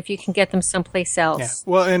line if you can get them someplace else.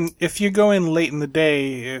 Yeah. Well, and if you go in late in the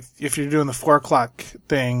day, if you're doing the 4:00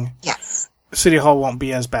 thing, yes, City Hall won't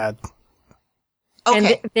be as bad.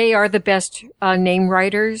 Okay. And they are the best name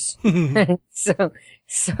writers. so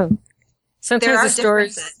sometimes there are the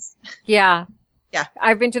stores, differences. Yeah. Yeah.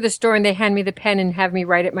 I've been to the store and they hand me the pen and have me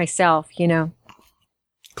write it myself, you know.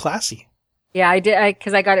 Classy. Yeah, I did,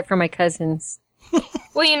 because I got it from my cousins.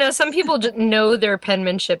 Well, you know, some people just know their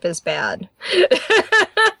penmanship is bad.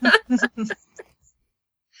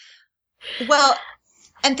 Well,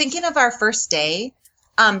 and thinking of our first day,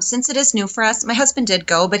 since it is new for us, my husband did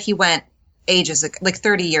go, but he went ages ago, like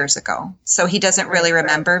 30 years ago. So he doesn't really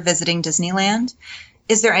remember visiting Disneyland.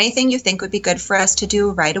 Is there anything you think would be good for us to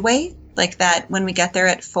do right away? Like that when we get there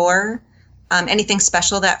at 4? Anything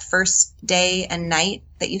special that first day and night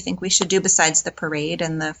that you think we should do besides the parade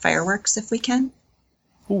and the fireworks if we can?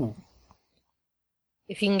 Ooh.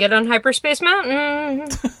 If you can get on Hyperspace Mountain.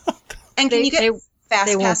 And can you get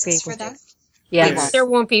fast passes for that? Yes. There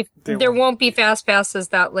won't be fast passes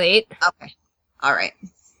that late. Okay. All right.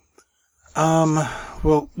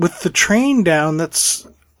 Well, with the train down,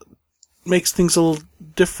 makes things a little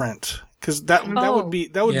different. Because that would be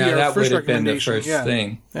our first recommendation. Been the first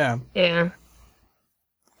thing. Yeah. Yeah.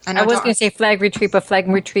 I was going to say flag retreat, but flag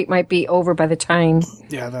retreat might be over by the time.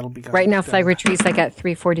 Yeah, that'll be gone. Right now, flag retreat's like at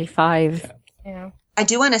 3:45. Yeah. I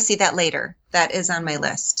do want to see that later. That is on my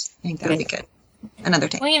list. I think that would be good. Another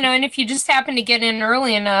day. Well, you know, and if you just happen to get in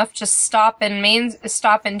early enough, just stop in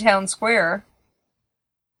Town Square.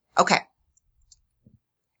 Okay.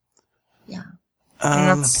 Yeah.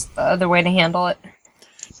 And that's the other way to handle it.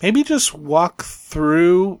 Maybe just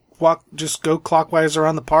just go clockwise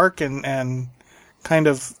around the park and kind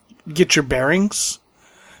of get your bearings,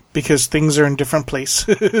 because things are in different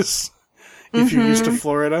places if you're used to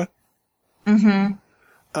Florida. Mm-hmm.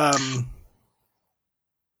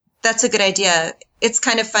 That's a good idea. It's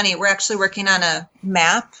kind of funny. We're actually working on a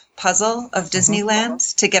map puzzle of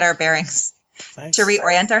Disneyland to get our bearings. Nice. To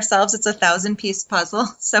reorient ourselves. It's a 1,000-piece puzzle.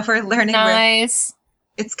 So we're learning. Nice.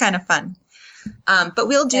 It's kind of fun. But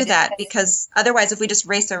we'll do that because otherwise if we just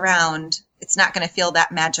race around, it's not going to feel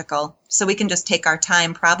that magical. So we can just take our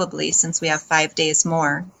time probably since we have 5 days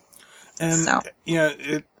more. And,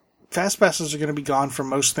 Fast Passes are going to be gone for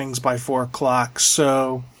most things by 4 o'clock.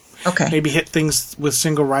 So maybe hit things with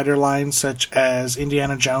single rider lines such as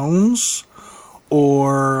Indiana Jones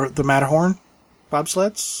or the Matterhorn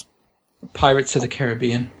bobsleds. Pirates of the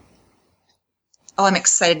Caribbean. Oh, I'm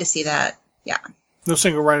excited to see that. Yeah. No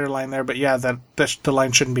single rider line there, but yeah, the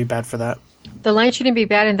line shouldn't be bad for that. The line shouldn't be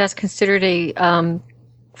bad, and that's considered a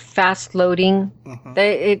fast loading. Mm-hmm.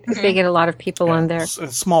 They get a lot of people on there. It's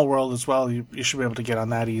a small world as well. You should be able to get on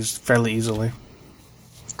that fairly easily.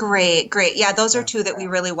 Great. Yeah, those are two that we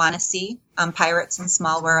really want to see, Pirates and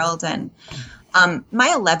Small World. And my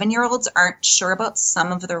 11-year-olds aren't sure about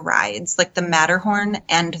some of the rides, like the Matterhorn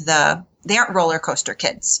and they aren't roller coaster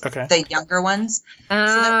kids, the younger ones. So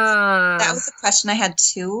that was the question I had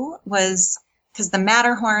too, was because the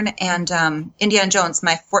Matterhorn and Indiana Jones,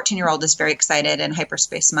 my 14-year-old is very excited, and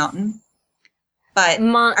Hyperspace Mountain. But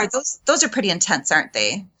those are pretty intense, aren't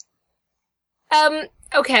they?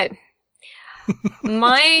 Okay.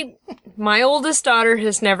 My oldest daughter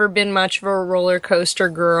has never been much of a roller coaster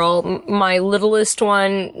girl. My littlest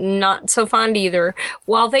one, not so fond either.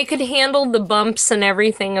 While they could handle the bumps and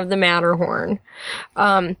everything of the Matterhorn.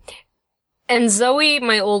 And Zoe,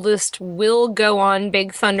 my oldest, will go on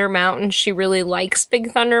Big Thunder Mountain. She really likes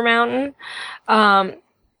Big Thunder Mountain.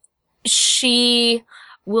 She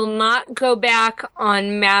will not go back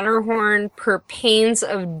on Matterhorn per pains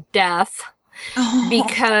of death.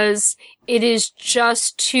 Because it is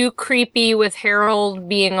just too creepy with Harold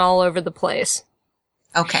being all over the place.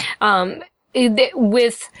 Okay.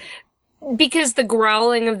 Because the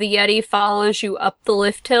growling of the Yeti follows you up the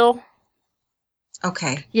lift hill.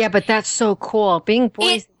 Okay. Yeah, but that's so cool. Being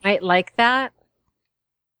boys might like that.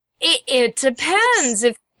 It depends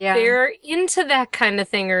if they're into that kind of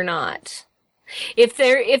thing or not. If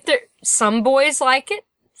they're some boys like it,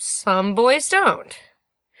 some boys don't.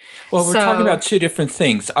 Well, we're talking about two different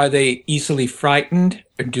things. Are they easily frightened,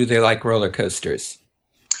 or do they like roller coasters?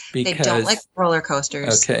 They don't like roller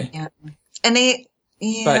coasters. Okay. Yeah. And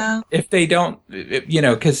but if they don't,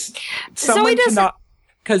 because someone cannot,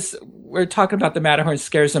 because we're talking about the Matterhorn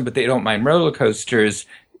scares them, but they don't mind roller coasters,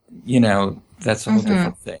 that's a whole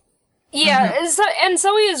different thing. Yeah, and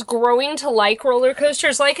Zoe is growing to like roller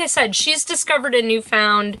coasters. Like I said, she's discovered a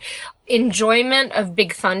newfound enjoyment of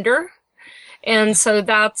Big Thunder. And so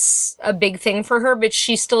that's a big thing for her, but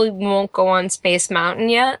she still won't go on Space Mountain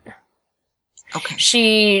yet. Okay.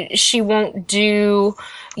 She won't do,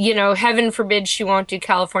 heaven forbid she won't do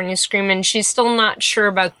California Screamin'. She's still not sure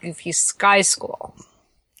about Goofy Sky School.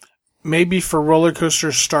 Maybe for roller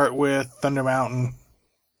coasters, start with Thunder Mountain.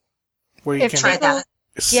 Where you try that.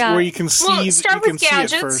 Where you can see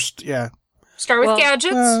it first. Yeah. Start with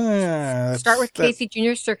Gadgets. Start with Casey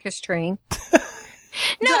Jr. Circus Train.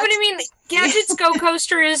 No, but I mean, Gadget's Go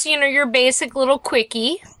Coaster is, your basic little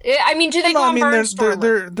quickie. I mean, do they go on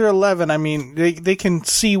Barnstormer? They're 11. I mean, they can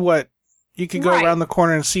see what you could go around the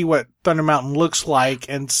corner and see what Thunder Mountain looks like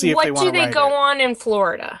and see if they want to ride it. What do they go on in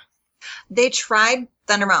Florida? They tried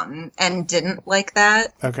Thunder Mountain and didn't like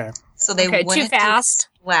that. Okay. So they went too fast.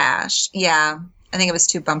 Splash. Yeah, I think it was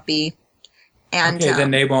too bumpy. And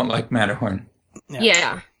then they won't like Matterhorn.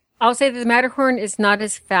 Yeah. I'll say that the Matterhorn is not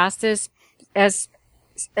as fast as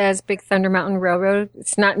Big Thunder Mountain Railroad.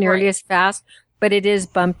 It's not nearly as fast, but it is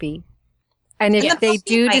bumpy. And if they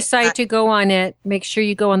do decide to go on it, make sure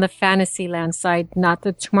you go on the Fantasyland side, not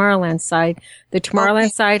the Tomorrowland side. The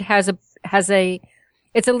Tomorrowland side has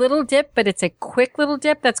it's a little dip, but it's a quick little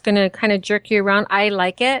dip that's going to kind of jerk you around. I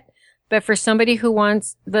like it, but for somebody who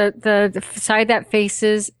wants the side that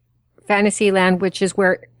faces Fantasyland, which is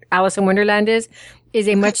where Alice in Wonderland is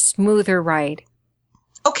a much smoother ride.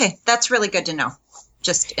 Okay, that's really good to know.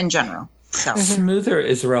 Just in general. So. Smoother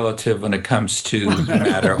is relative when it comes to the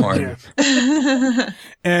Matterhorn.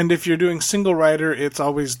 And if you're doing single rider, it's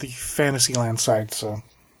always the Fantasyland side. So.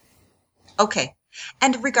 Okay.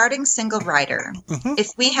 And regarding single rider, if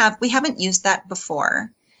we haven't used that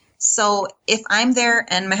before. So if I'm there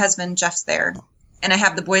and my husband Jeff's there, and I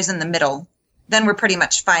have the boys in the middle, then we're pretty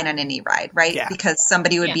much fine on any ride, right? Yeah. Because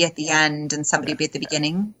somebody would be at the end and somebody would be at the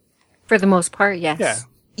beginning. For the most part, yes. Yeah.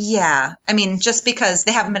 Yeah. I mean, just because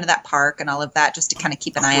they haven't been to that park and all of that, just to kind of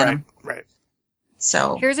keep an eye on them. Right.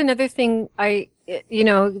 So Here's another thing.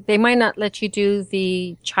 They might not let you do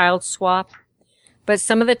the child swap, but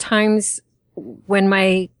some of the times when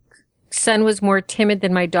my son was more timid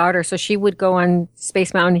than my daughter, so she would go on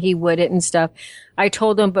Space Mountain, he wouldn't and stuff. I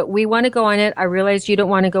told him, but we want to go on it. I realize you don't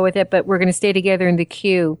want to go with it, but we're going to stay together in the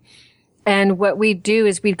queue. And what we'd do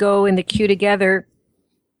is we'd go in the queue together.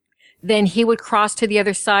 Then he would cross to the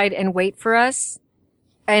other side and wait for us.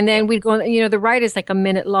 And then we'd go, the ride is like a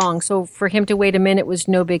minute long. So for him to wait a minute was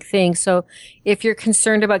no big thing. So if you're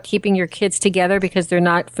concerned about keeping your kids together because they're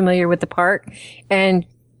not familiar with the park, and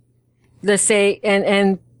let's say,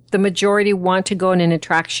 and the majority want to go on an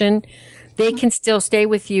attraction, they can still stay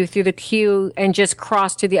with you through the queue and just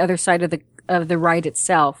cross to the other side of the ride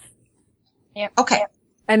itself. Yeah. okay.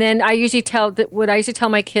 And then what I used to tell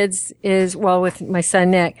my kids is, well, with my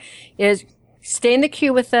son Nick, is stay in the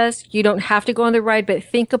queue with us. You don't have to go on the ride, but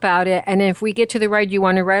think about it. And if we get to the ride you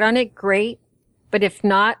want to ride on it, great. But if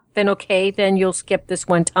not, then okay, then you'll skip this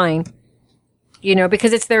one time.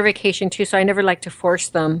 Because it's their vacation too, so I never like to force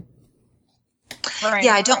them. Right.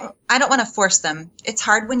 Yeah, I don't want to force them. It's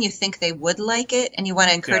hard when you think they would like it and you want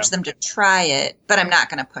to encourage them to try it, but I'm not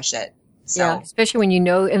going to push it. So. Yeah, especially when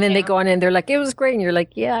and then they go on and they're like, it was great. And you're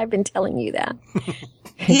like, yeah, I've been telling you that.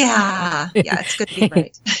 Yeah, it's good to be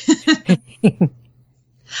right.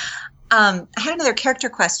 I had another character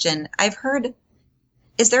question. I've heard,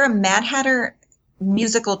 is there a Mad Hatter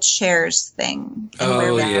musical chairs thing?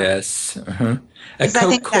 Oh, yes. Uh-huh. A 'Cause I Coke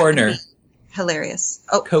think that corner. would be hilarious.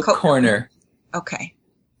 Oh, Coke corner. Okay.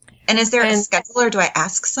 And is there a schedule, or do I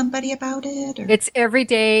ask somebody about it? Or? It's every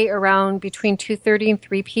day around between 2:30 and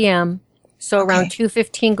 3 p.m. So around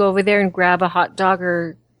 2:15, go over there and grab a hot dog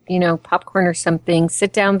or, popcorn or something.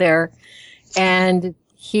 Sit down there, and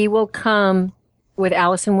he will come with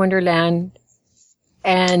Alice in Wonderland.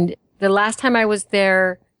 And the last time I was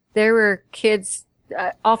there were kids,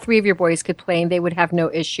 all three of your boys could play, and they would have no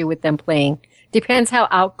issue with them playing. Depends how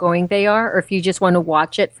outgoing they are, or if you just want to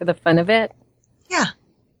watch it for the fun of it. Yeah.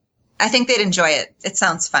 I think they'd enjoy it. It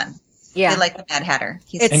sounds fun. Yeah. They like the Mad Hatter.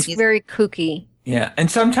 It's very kooky. Yeah,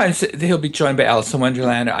 and sometimes he'll be joined by Alice in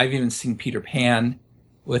Wonderland. I've even seen Peter Pan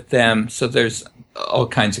with them. So there's all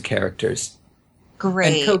kinds of characters.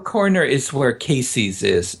 Great. And Coke Corner is where Casey's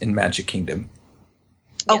is in Magic Kingdom.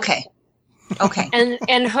 Okay.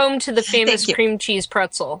 And home to the famous cream cheese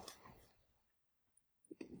pretzel.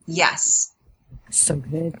 Yes. So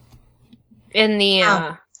good. And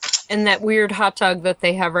and that weird hot dog that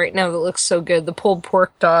they have right now that looks so good, the pulled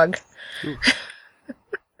pork dog.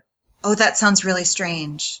 Oh, that sounds really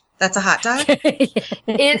strange. That's a hot dog?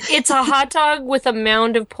 It's a hot dog with a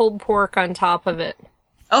mound of pulled pork on top of it.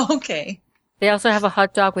 Oh, okay. They also have a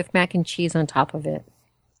hot dog with mac and cheese on top of it.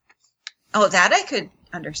 Oh, that I could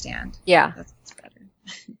understand. Yeah. That's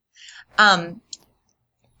better.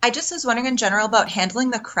 I just was wondering in general about handling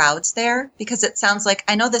the crowds there, because it sounds like,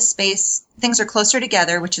 I know the space, things are closer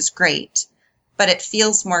together, which is great, but it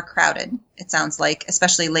feels more crowded, it sounds like,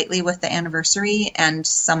 especially lately with the anniversary and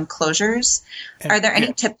some closures. Are there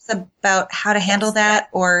any tips about how to handle that,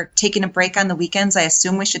 or taking a break on the weekends? I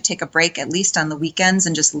assume we should take a break at least on the weekends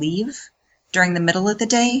and just leave during the middle of the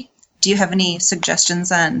day. Do you have any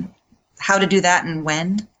suggestions on how to do that and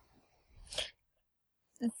when?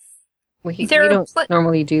 We don't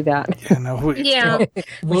normally do that. Yeah, no.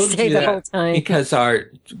 We'll stay do the that whole time. because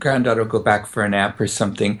our granddaughter will go back for a nap or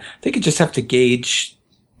something. I think you just have to gauge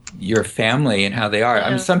your family and how they are. Yeah. I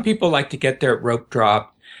mean, some people like to get there at rope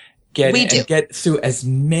drop, get through as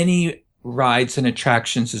many rides and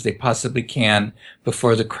attractions as they possibly can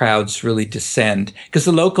before the crowds really descend, because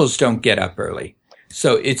the locals don't get up early.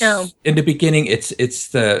 So it's in the beginning, it's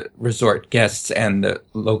the resort guests and the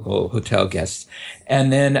local hotel guests.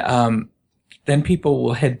 And then people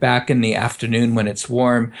will head back in the afternoon when it's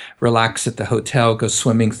warm, relax at the hotel, go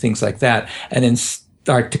swimming, things like that. And then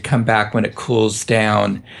start to come back when it cools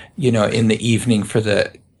down, in the evening for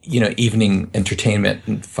the, evening entertainment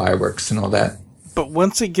and fireworks and all that. But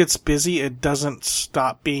once it gets busy, it doesn't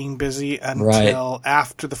stop being busy until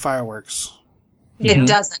after the fireworks. It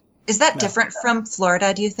doesn't. Is that different from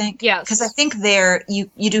Florida, do you think? Yes. Because I think there you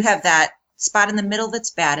do have that spot in the middle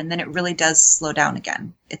that's bad, and then it really does slow down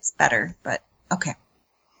again. It's better, but okay.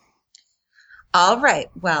 All right.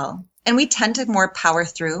 Well, and we tend to more power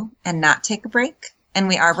through and not take a break, and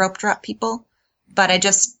we are rope drop people, but I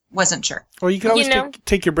just wasn't sure. Or you could always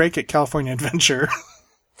take your break at California Adventure.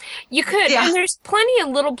 You could, and there's plenty of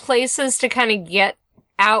little places to kind of get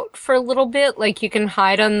out for a little bit. Like, you can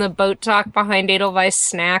hide on the boat dock behind Edelweiss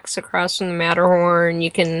Snacks across from the Matterhorn.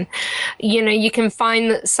 You can, you can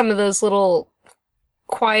find some of those little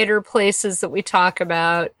quieter places that we talk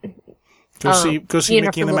about. Go see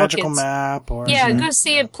Mickey and the Magical Map, or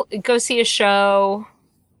go see a show,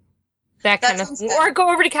 that kind of thing, or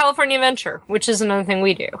go over to California Adventure, which is another thing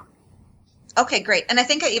we do. Okay, great. And I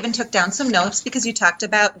think I even took down some notes because you talked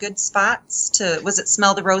about good spots to, was it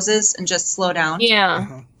smell the roses and just slow down? Yeah.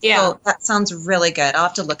 Mm-hmm. Yeah. So that sounds really good. I'll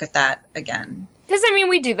have to look at that again. Because,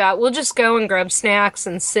 we do that. We'll just go and grab snacks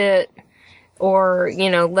and sit, or,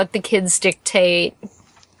 let the kids dictate.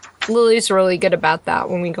 Lily's really good about that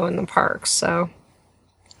when we go in the parks, so.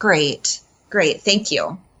 Great. Thank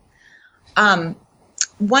you.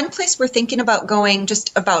 One place we're thinking about going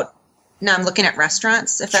now I'm looking at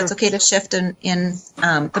restaurants, if that's okay to shift in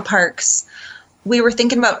the parks. We were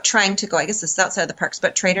thinking about trying to go, I guess this is outside of the parks,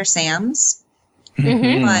 but Trader Sam's.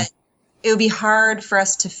 Mm-hmm. But it would be hard for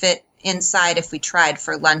us to fit inside if we tried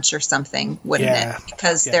for lunch or something, wouldn't it?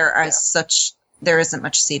 Because there isn't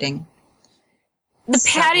much seating.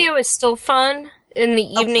 The patio is still fun. In the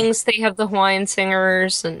evenings, they have the Hawaiian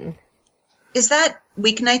singers. And is that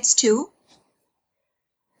weeknights too?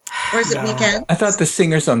 Or is it weekends? I thought the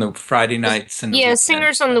singers on the Friday nights. And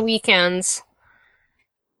singers on the weekends.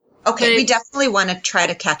 Okay, we definitely want to try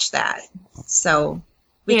to catch that. So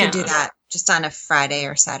we can do that just on a Friday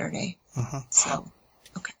or Saturday. Uh-huh. So,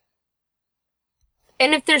 okay.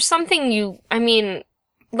 And if there's something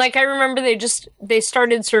like, I remember they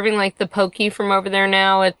started serving like the poke from over there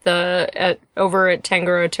now over at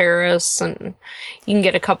Tangaroa Terrace, and you can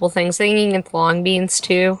get a couple things. I think you can get the long beans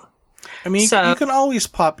too. You can always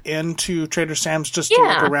pop into Trader Sam's just to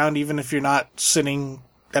look around, even if you're not sitting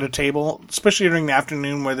at a table, especially during the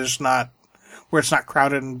afternoon where it's not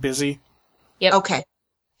crowded and busy. Yep.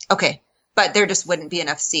 Okay. But there just wouldn't be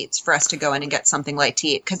enough seats for us to go in and get something light to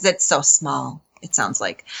eat because it's so small. It sounds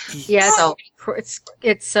like. Yeah, so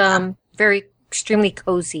it's very extremely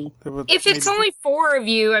cozy. If it's only 4 of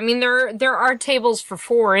you, there are tables for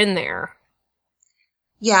 4 in there.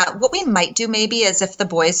 Yeah, what we might do maybe is if the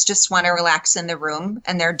boys just want to relax in the room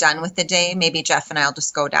and they're done with the day, maybe Jeff and I'll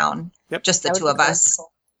just go down, just the 2 of us.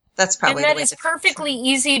 Cool. That's probably and that is perfectly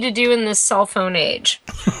easy to do in this cell phone age.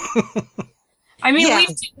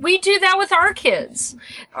 We do that with our kids.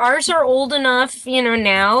 Ours are old enough,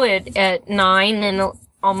 now at 9 and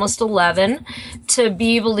almost 11 to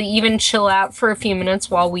be able to even chill out for a few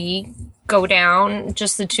minutes while we go down,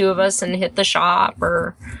 just the 2 of us, and hit the shop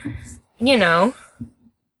or,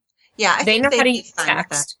 Yeah, I they think know how to use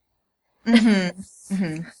text. Mm-hmm.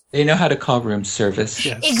 Mm-hmm. They know how to call room service.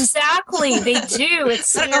 Yes. Exactly, they do. It's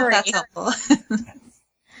scary. That's helpful.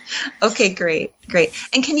 Okay, great.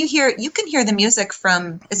 And you can hear the music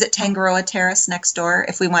from, is it Tangaroa Terrace next door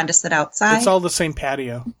if we wanted to sit outside? It's all the same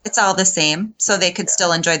patio. It's all the same. So they could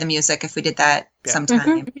still enjoy the music if we did that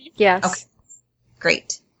sometime. Mm-hmm. Yes. Okay.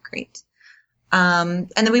 Great. And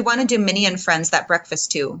then we want to do Minnie and Friends, that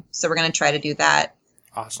breakfast too. So we're going to try to do that.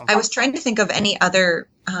 Awesome. I was trying to think of any other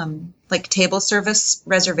like table service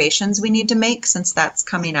reservations we need to make since that's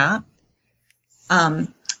coming up.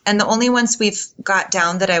 And the only ones we've got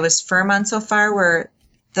down that I was firm on so far were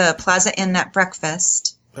the Plaza Inn that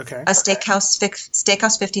breakfast, a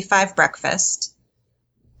Steakhouse 55 breakfast,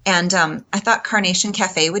 and I thought Carnation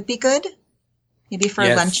Cafe would be good, maybe for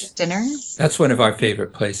lunch or dinner. That's one of our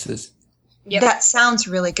favorite places. Yep. That sounds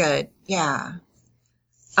really good. Yeah.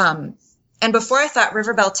 And before I thought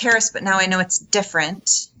Riverbell Terrace, but now I know it's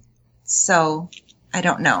different. So I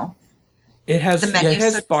don't know. It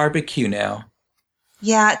has barbecue now.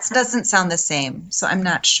 Yeah, it doesn't sound the same, so I'm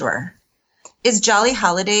not sure. Is Jolly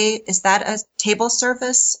Holiday, is that a table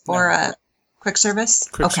service or a quick service?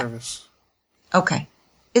 Quick service. Okay.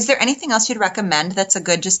 Is there anything else you'd recommend that's a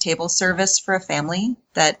good just table service for a family?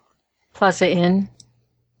 Plaza Inn.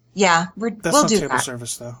 Yeah, we'll do that. Table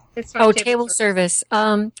service, though. It's not table service.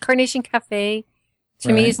 Carnation Cafe,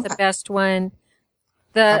 to me, is the best one.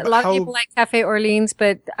 A lot of people like Cafe Orleans,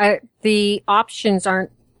 but the options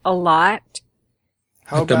aren't a lot.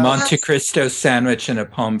 The Monte Cristo sandwich and a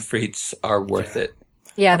pomme frites are worth it.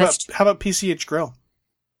 Yeah, how about PCH Grill?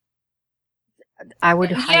 I would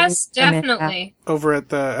yes, definitely. Over at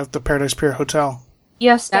the Paradise Pier Hotel.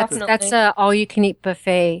 Yes, definitely. That's a all-you-can-eat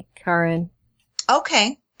buffet, Karin.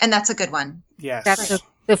 Okay, and that's a good one. Yes.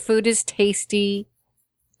 The food is tasty,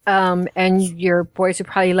 and your boys would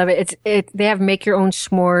probably love it. They have make-your-own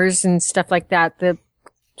s'mores and stuff like that. The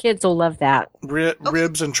kids will love that.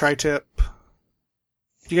 Ribs and tri-tip.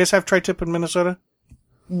 Do you guys have tri-tip in Minnesota?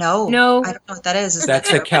 No. I don't know what that is.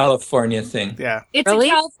 That's a California thing. Yeah. It's a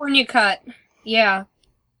California cut. Yeah.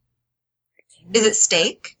 Is it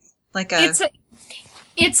steak?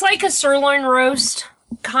 It's like a sirloin roast,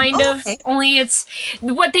 kind of. Okay. Only it's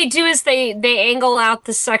what they do is they angle out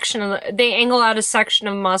a section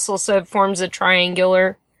of muscle so it forms a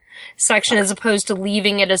triangular section, as opposed to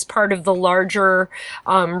leaving it as part of the larger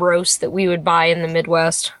roast that we would buy in the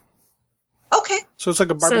Midwest. Okay. So it's like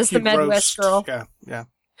a barbecue Says the Midwest roast. girl. Yeah.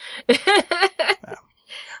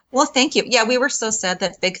 Well, thank you. Yeah, we were so sad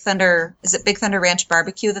that Big Thunder Ranch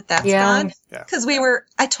Barbecue that's gone. Yeah. Because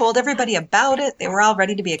I told everybody about it. They were all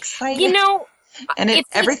ready to be excited. And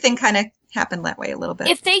everything kind of happened that way a little bit.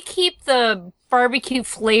 If they keep the barbecue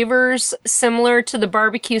flavors similar to the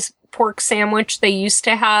barbecue pork sandwich they used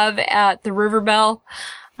to have at the River Bell,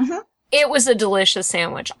 it was a delicious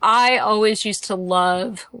sandwich. I always used to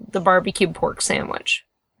love the barbecue pork sandwich.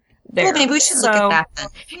 There. Well, maybe we should look at that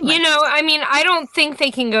then. I don't think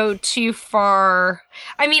they can go too far.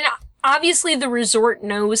 I mean, obviously the resort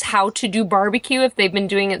knows how to do barbecue if they've been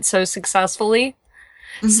doing it so successfully.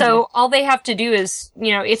 Mm-hmm. So all they have to do is,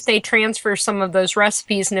 if they transfer some of those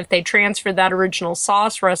recipes and if they transfer that original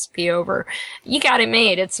sauce recipe over, you got it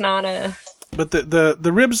made. It's not a... But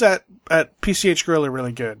the ribs at PCH Grill are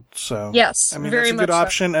really good. So yes, I mean, very that's a good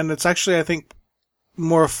option, and it's actually, I think,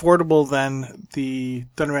 more affordable than the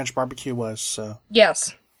Thunder Ranch Barbecue was. So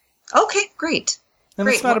yes. Okay, great. And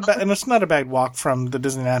great. It's not a bad walk from the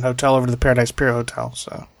Disneyland Hotel over to the Paradise Pier Hotel.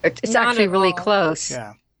 So it's actually really close.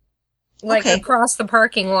 Yeah. Across the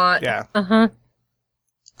parking lot. Yeah.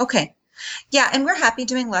 Okay. Yeah, and we're happy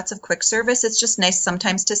doing lots of quick service. It's just nice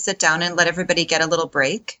sometimes to sit down and let everybody get a little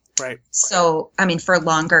break. Right. So, I mean, for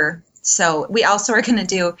longer. So we also are going to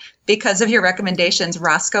do, because of your recommendations,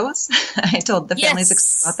 Roscoe's. I told the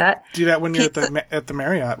families about that. Do that when you're at the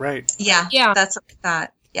Marriott, right? Yeah. Yeah. That's what I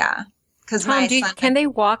thought. Yeah. Because can they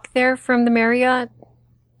walk there from the Marriott?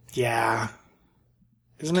 Yeah.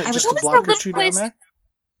 Isn't it just a block or two down there?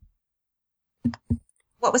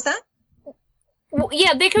 What was that? Well,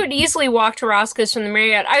 yeah, they could easily walk to Roscoe's from the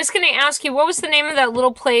Marriott. I was going to ask you, what was the name of that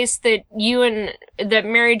little place that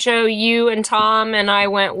Mary Jo, you and Tom and I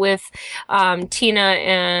went with Tina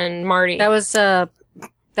and Marty? That was the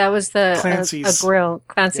Clancy's grill.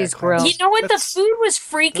 Clancy's Grill. You know what? The food was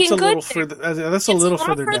freaking good. That's a little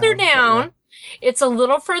further down. It's a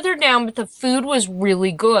little further down, but the food was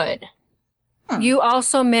really good. You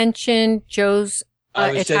also mentioned Joe's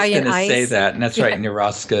I was Italian just going to say ice. that, and that's right near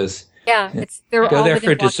Roscoe's. Yeah, they're Go all there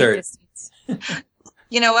within for walking dessert. distance.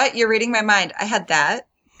 You know what? You're reading my mind. I had that,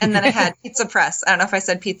 and then I had Pizza Press. I don't know if I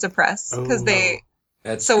said Pizza Press because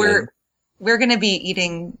That's so good. we're going to be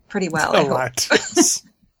eating pretty well. A lot.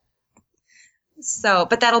 So,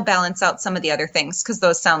 but that'll balance out some of the other things because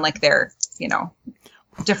those sound like they're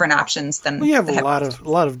different options than. We have a lot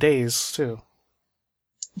of days too.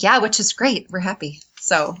 Yeah, which is great. We're happy.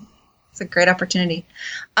 So it's a great opportunity.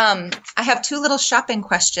 I have two little shopping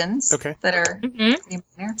questions that are pretty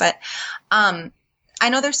minor, but I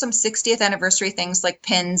know there's some 60th anniversary things like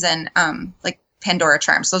pins and like Pandora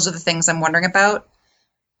charms. Those are the things I'm wondering about.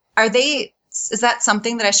 Is that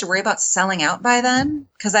something that I should worry about selling out by then?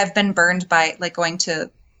 Because I've been burned by going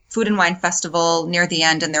to Food and Wine Festival near the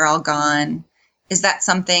end and they're all gone. Is that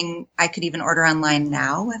something I could even order online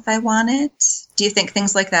now if I want it? Do you think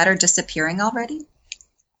things like that are disappearing already?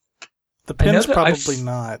 The pins probably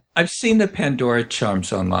not. I've seen the Pandora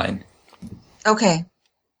charms online. Okay.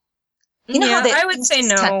 You know how I would say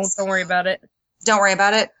no. Don't worry about it. Don't worry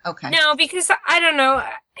about it? Okay. No, because I don't know.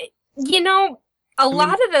 A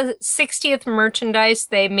lot of the 60th merchandise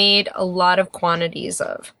they made a lot of quantities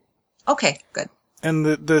of. Okay, good. And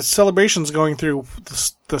the celebration's going through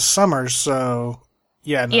the summer, so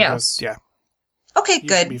yeah. No, yes. Yeah. Okay,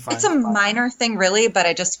 good. It's a minor thing, really, but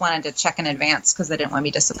I just wanted to check in advance because I didn't want to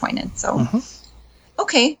be disappointed. So,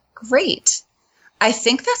 Okay, great. I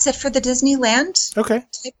think that's it for the Disneyland type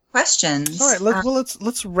questions. All right,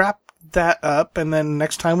 let's wrap that up, and then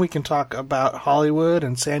next time we can talk about Hollywood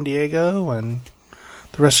and San Diego and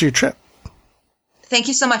the rest of your trip. Thank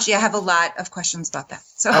you so much. Yeah, I have a lot of questions about that.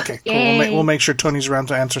 So okay, cool. We'll make sure Tony's around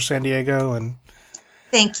to answer San Diego and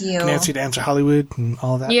thank you, Nancy, to answer Hollywood and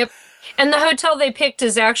all that. Yep. And the hotel they picked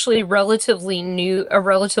is actually a relatively new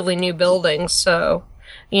building, so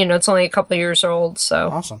it's only a couple of years old. So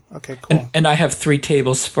awesome. Okay, cool. And I have 3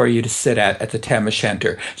 tables for you to sit at the Tam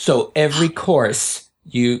O'Shanter. So every course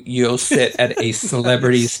you'll sit at a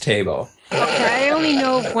celebrity's table. Okay, I only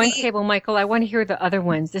know of one table, Michael. I want to hear the other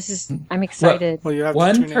ones. I'm excited. Well, you have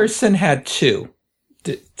one person had 2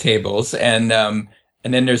 tables, and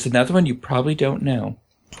then there's another one you probably don't know.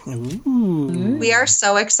 Ooh. We are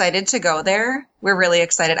so excited to go there. We're really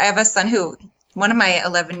excited. I have a son who One of my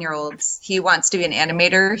 11-year-olds, he wants to be an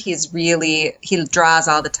animator. He draws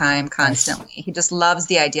all the time, constantly. Nice. He just loves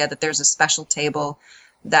the idea that there's a special table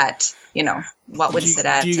that, what would sit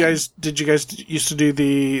at. Did you guys used to do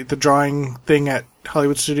the drawing thing at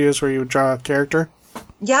Hollywood Studios where you would draw a character?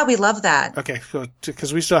 Yeah, we love that. Okay, cool.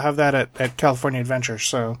 Because we still have that at California Adventure,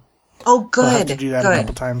 so. Oh, good. We'll have to do that a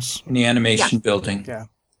couple times. In the animation building. Yeah.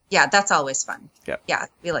 Yeah, that's always fun. Yeah. Yeah,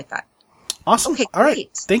 we like that. Awesome. Okay, all right.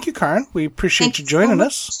 Thank you, Karin. We appreciate you joining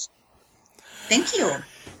us. Thank you.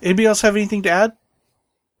 Anybody else have anything to add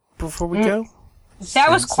before we go?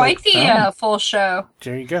 That was quite the full show.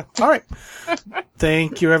 There you go. All right.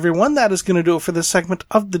 Thank you, everyone. That is going to do it for this segment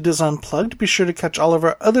of the Dis Unplugged. Be sure to catch all of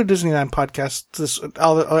our other Disneyland podcasts,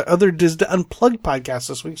 all our other Disney Unplugged podcasts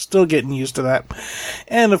this week. Still getting used to that.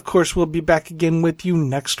 And, of course, we'll be back again with you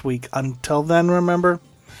next week. Until then, remember,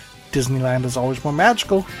 Disneyland is always more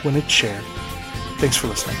magical when it's shared. Thanks for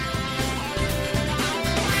listening.